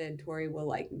maybe Amanda and Tori will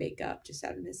like make up just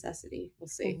out of necessity. We'll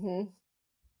see.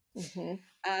 But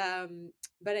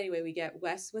anyway, we get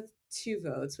Wes with 2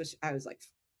 votes, which I was like,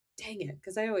 dang it,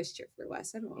 because I always cheer for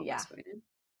Wes. I don't want Wes going in.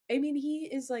 I mean, he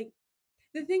is like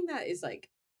the thing that is like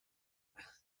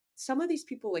some of these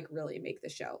people like really make the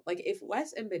show. Like if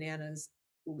Wes and Bananas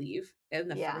leave in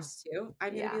the first 2,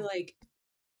 I'm gonna be like,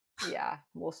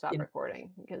 we'll stop recording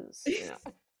because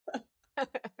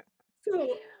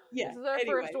So this is our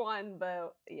first one,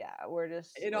 but we're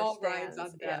just all rides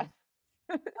on them.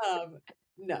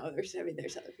 No, there's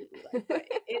other people like, but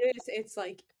it's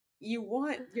like you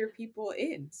want your people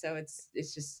in, so it's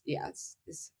just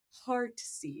it's hard to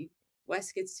see.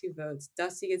 Wes gets 2 votes,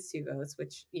 Dusty gets 2 votes,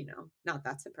 which not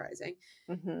that surprising.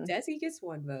 Desi gets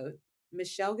 1 vote,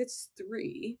 Michelle gets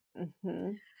 3,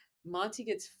 Monty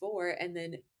gets 4, and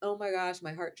then oh my gosh,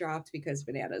 my heart dropped because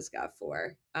Bananas got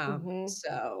 4.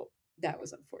 So that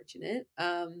was unfortunate.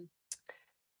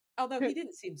 Although he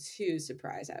didn't seem too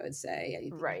surprised, I would say.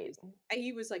 Right.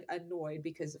 He was like annoyed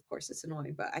because, of course, it's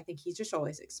annoying, but I think he just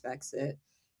always expects it.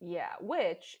 Yeah,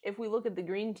 which, if we look at the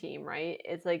green team, right,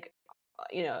 it's like,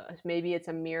 maybe it's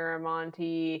Ameerah,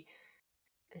 Monty,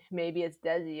 maybe it's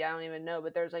Desi, I don't even know,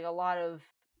 but there's like a lot of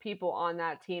people on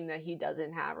that team that he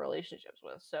doesn't have relationships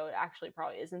with. So it actually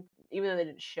probably isn't, even though they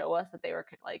didn't show us that they were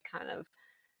like kind of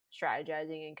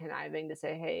strategizing and conniving to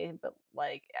say, hey, but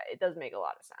like it does make a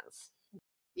lot of sense.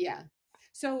 Yeah.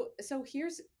 So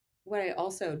here's what I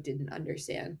also didn't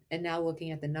understand. And now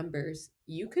looking at the numbers,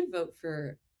 you could vote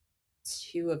for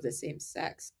 2 of the same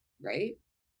sex, right?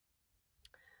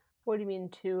 What do you mean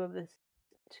 2 of the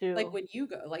 2? Like when you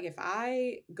go, like if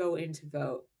I go in to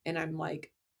vote and I'm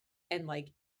like, and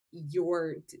like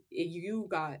you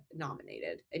got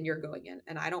nominated and you're going in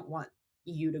and I don't want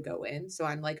you to go in. So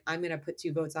I'm like, I'm going to put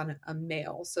 2 votes on a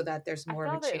male so that there's more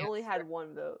of a chance. They only had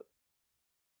 1 vote.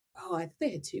 Oh, I thought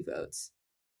they had 2 votes.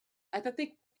 I thought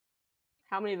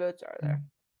How many votes are there?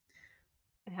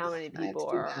 And how many people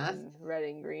are on red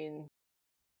and green?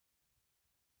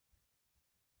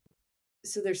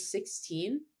 So there's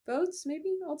 16 votes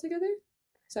maybe altogether?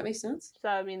 Does that make sense? So,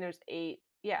 I mean, there's 8.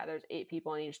 Yeah, there's 8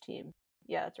 people on each team.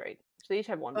 Yeah, that's right. So they each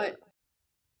have 1 vote.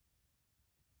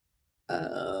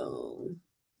 Oh.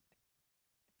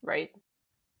 Right?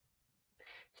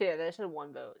 So yeah, they just had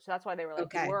 1 vote. So that's why they were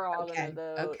like, we're all going to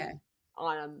vote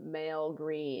on a male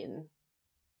green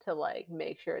to like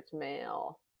make sure it's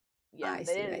male. Yeah,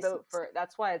 they didn't vote for it.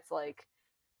 That's why it's like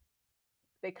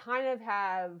they kind of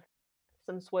have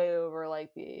some sway over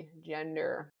like the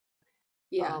gender.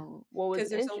 Yeah, because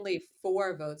there's only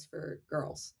 4 votes for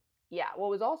girls. Yeah, what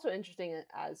was also interesting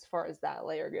as far as that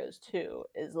layer goes too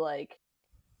is like,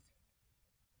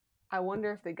 I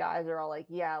wonder if the guys are all like,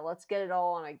 yeah, let's get it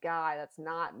all on a guy that's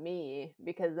not me,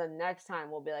 because then next time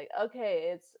we'll be like,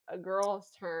 okay, it's a girl's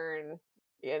turn,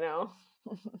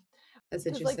 That's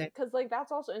interesting. Because like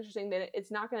that's also interesting that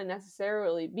it's not going to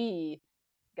necessarily be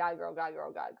guy girl guy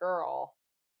girl guy girl.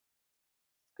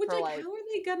 Which like how are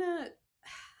they gonna?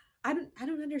 I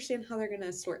don't understand how they're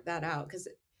gonna sort that out, because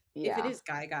if it is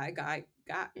guy,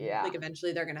 like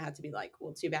eventually they're gonna have to be like,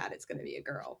 well, too bad it's gonna be a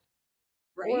girl,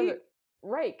 right?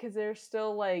 Right, because there's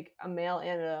still like a male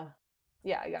and a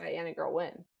guy and a girl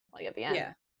win like at the end.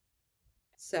 Yeah.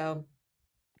 So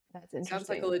that's interesting. Sounds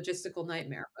like a logistical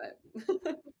nightmare,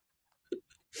 but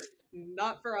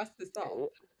not for us to solve.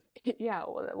 Yeah,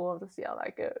 we'll have to see how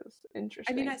that goes.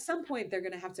 Interesting. I mean, at some point they're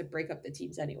going to have to break up the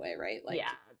teams anyway, right? Like,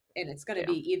 yeah. And it's going to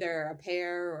be either a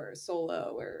pair or a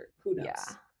solo or who knows. Yeah.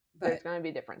 But there's going to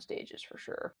be different stages for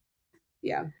sure.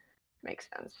 Yeah. Makes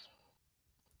sense.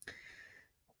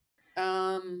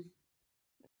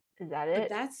 Is that it?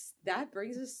 But that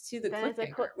brings us to the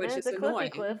cliffhanger, which is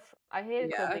annoying. Cliff. I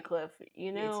hate a cliffy cliff.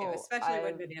 You know, me too, especially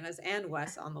when Bananas and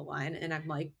Wes on the line, and I'm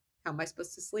like, how am I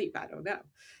supposed to sleep? I don't know.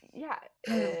 Yeah,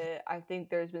 I think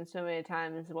there's been so many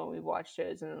times when we've watched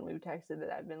shows and we've texted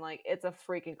that I've been like, it's a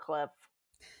freaking cliff.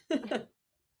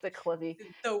 The cliffy.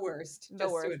 The worst. The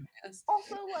worst.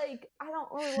 Also, like, I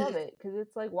don't really love it because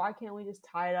it's like, why can't we just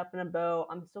tie it up in a bow?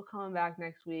 I'm still coming back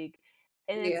next week.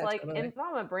 And it's like, totally. And if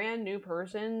I'm a brand new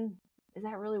person, is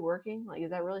that really working? Like, is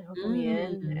that really hooking me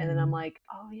in? And then I'm like,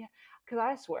 oh, yeah. Because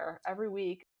I swear, every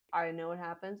week I know what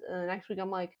happens. And the next week I'm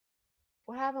like,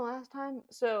 what happened last time?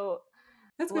 So,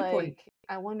 that's a good point.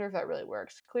 I wonder if that really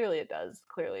works. Clearly it does.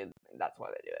 Clearly that's why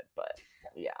they do it. But,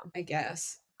 yeah. I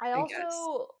guess. I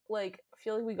also, like,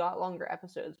 feel like we got longer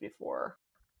episodes before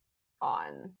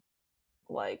on,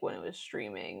 like, when it was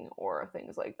streaming or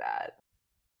things like that.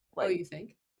 Like, you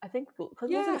think? I think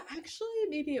actually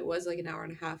maybe it was like an hour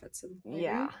and a half at some point.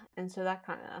 Yeah, right? And so that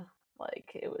kind of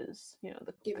like it was, you know,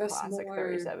 the Give us classic more...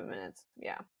 37 minutes.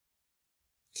 Yeah.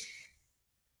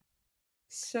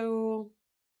 So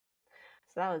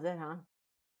that was it, huh?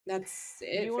 That's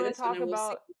it. Do you want to talk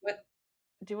about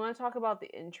Do you want to talk about the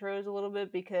intros a little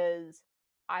bit, because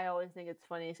I always think it's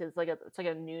funny because it's like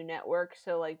a new network,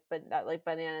 so like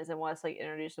Bananas and Wes like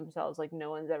introduce themselves like no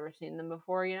one's ever seen them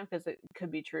before, you know, because it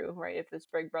could be true, right? If this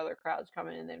Big Brother crowd's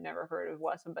coming and they've never heard of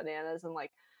Wes and Bananas, and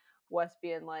like Wes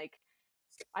being like,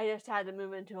 I just had to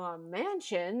move into a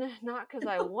mansion, not because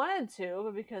I wanted to,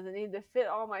 but because I need to fit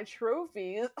all my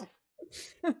trophies.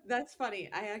 That's funny.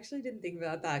 I actually didn't think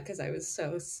about that because I was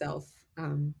so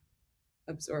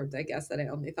absorbed, I guess, that I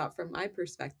only thought from my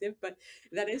perspective. But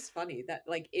that is funny that,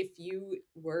 like, if you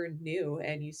were new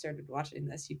and you started watching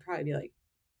this, you'd probably be like,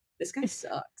 this guy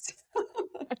sucks.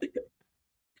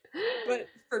 But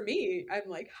for me, I'm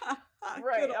like, ha ha.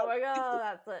 Right. I'm like, oh,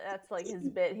 that's like his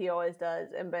bit he always does.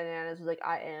 And Bananas was like,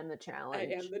 I am the challenge.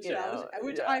 I am the challenge,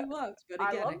 which I loved. But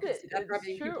again, I could see that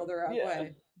rubbing people the wrong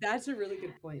way. That's a really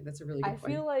good point. I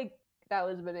feel like that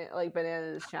was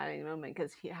Bananas' shining moment,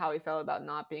 because how he felt about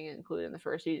not being included in the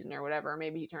first season or whatever.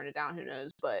 Maybe he turned it down, who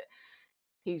knows? But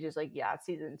he's just like, yeah,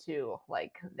 season 2,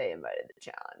 like, they invited the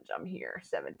challenge. I'm here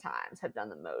 7 times, have done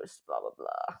the most, blah, blah,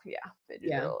 blah. Yeah, they do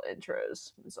little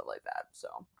intros and stuff like that. So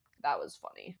that was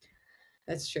funny.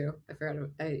 That's true. I forgot.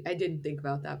 I didn't think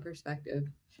about that perspective.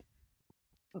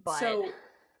 But so,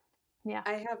 yeah,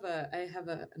 I have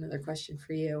another question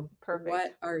for you. Perfect.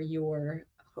 What are your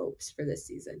hopes for this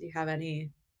season? Do you have any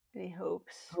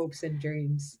hopes and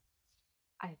dreams?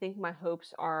 I think my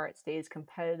hopes are it stays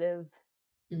competitive.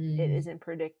 It isn't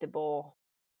predictable.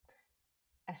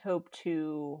 I hope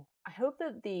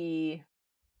that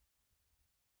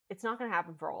it's not going to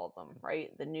happen for all of them,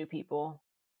 right? The new people,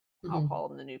 I'll call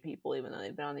them the new people, even though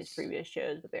they've been on these previous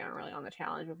shows, but they aren't really on the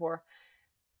challenge before.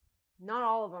 Not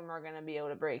all of them are going to be able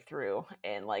to break through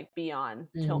and like be on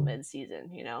till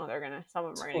mid-season. You know, some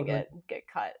of them are going to get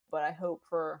cut. But I hope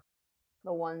for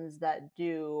the ones that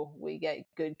do, we get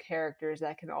good characters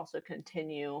that can also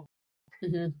continue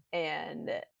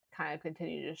and kind of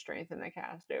continue to strengthen the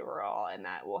cast overall, and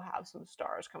that we'll have some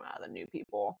stars come out of the new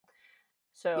people.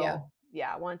 So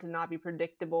yeah, I want it to not be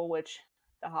predictable, which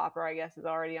the Hopper, I guess, is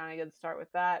already on a good start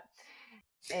with that.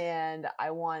 And I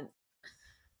want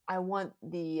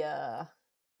the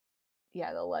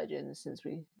the legends, since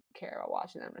we care about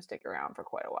watching them, to stick around for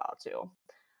quite a while too.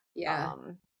 Yeah.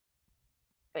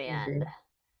 And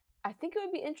I think it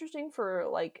would be interesting for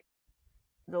like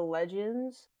the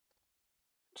legends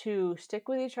to stick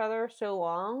with each other so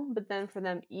long, but then for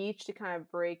them each to kind of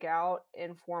break out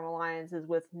and form alliances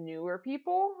with newer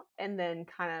people and then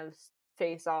kind of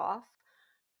face off,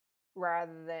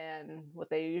 rather than what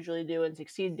they usually do and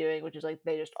succeed doing, which is like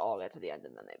they just all get to the end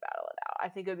and then they battle it out. I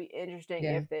think it would be interesting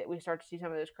if we start to see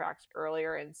some of those cracks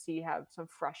earlier and have some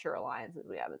fresher alliances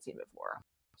we haven't seen before.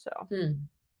 So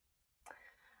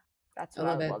That's what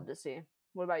I would love to see.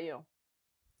 What about you?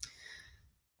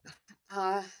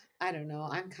 I don't know.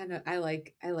 I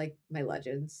like my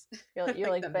legends. You're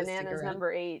like Bananas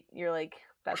number 8. You're like,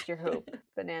 that's your hope.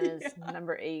 Bananas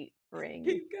number 8 ring.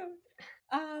 There you go.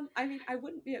 I mean, I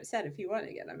wouldn't be upset if he won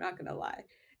again. I'm not gonna lie,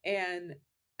 and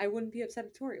I wouldn't be upset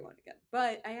if Tori won again.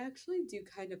 But I actually do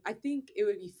I think it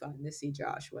would be fun to see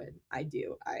Josh win. I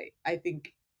do. I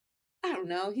think, I don't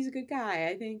know. He's a good guy.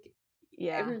 I think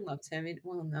everyone loves him. And,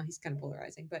 well, no, he's kind of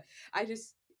polarizing, but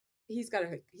he's got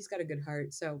a good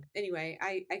heart. So anyway,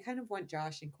 I kind of want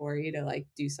Josh and Corey to like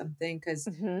do something, because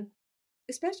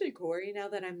especially Corey, now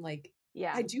that I'm like,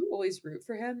 I do always root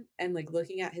for him, and like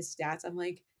looking at his stats, I'm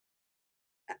like,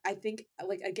 I think,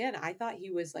 like, again, I thought he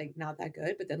was like not that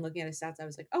good, but then looking at his stats, I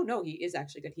was like, oh no, he is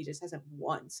actually good. He just hasn't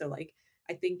won. So like,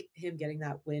 I think him getting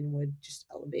that win would just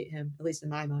elevate him, at least in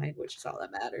my mind, which is all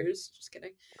that matters. Just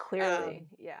kidding. Clearly,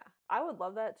 yeah. I would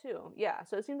love that too. Yeah.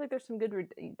 So it seems like there's some good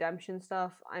redemption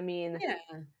stuff. I mean,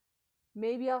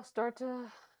 maybe I'll start to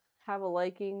have a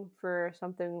liking for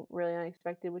something really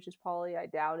unexpected, which is Polly. I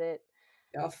doubt it.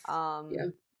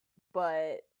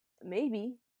 But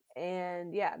maybe.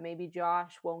 And yeah, maybe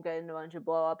Josh won't get into a bunch of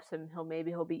blow ups, and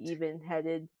he'll be even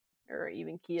headed or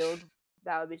even keeled.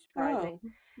 That would be surprising.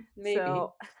 Maybe.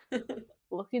 So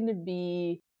looking to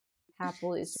be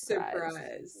happily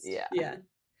surprised. Yeah.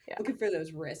 Looking for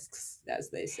those risks, as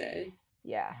they say.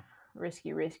 Yeah.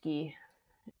 Risky for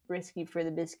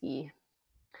the bisky.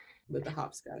 With the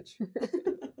hopscotch.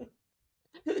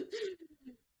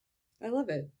 I love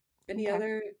it. Any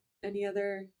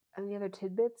other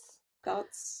tidbits?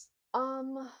 Thoughts? I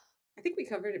think we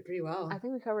covered it pretty well.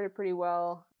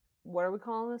 What are we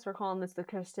calling this? We're calling this the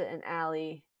Krista and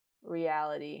Allie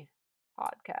reality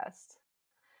podcast.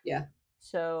 Yeah.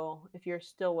 So if you're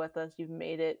still with us, you've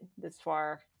made it this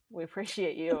far, we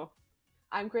appreciate you.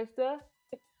 I'm Krista.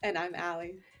 And I'm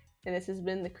Allie. And this has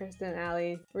been the Krista and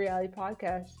Allie reality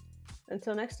podcast.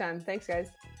 Until next time, thanks guys.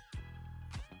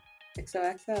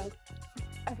 XOXO.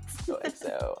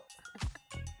 XOXO.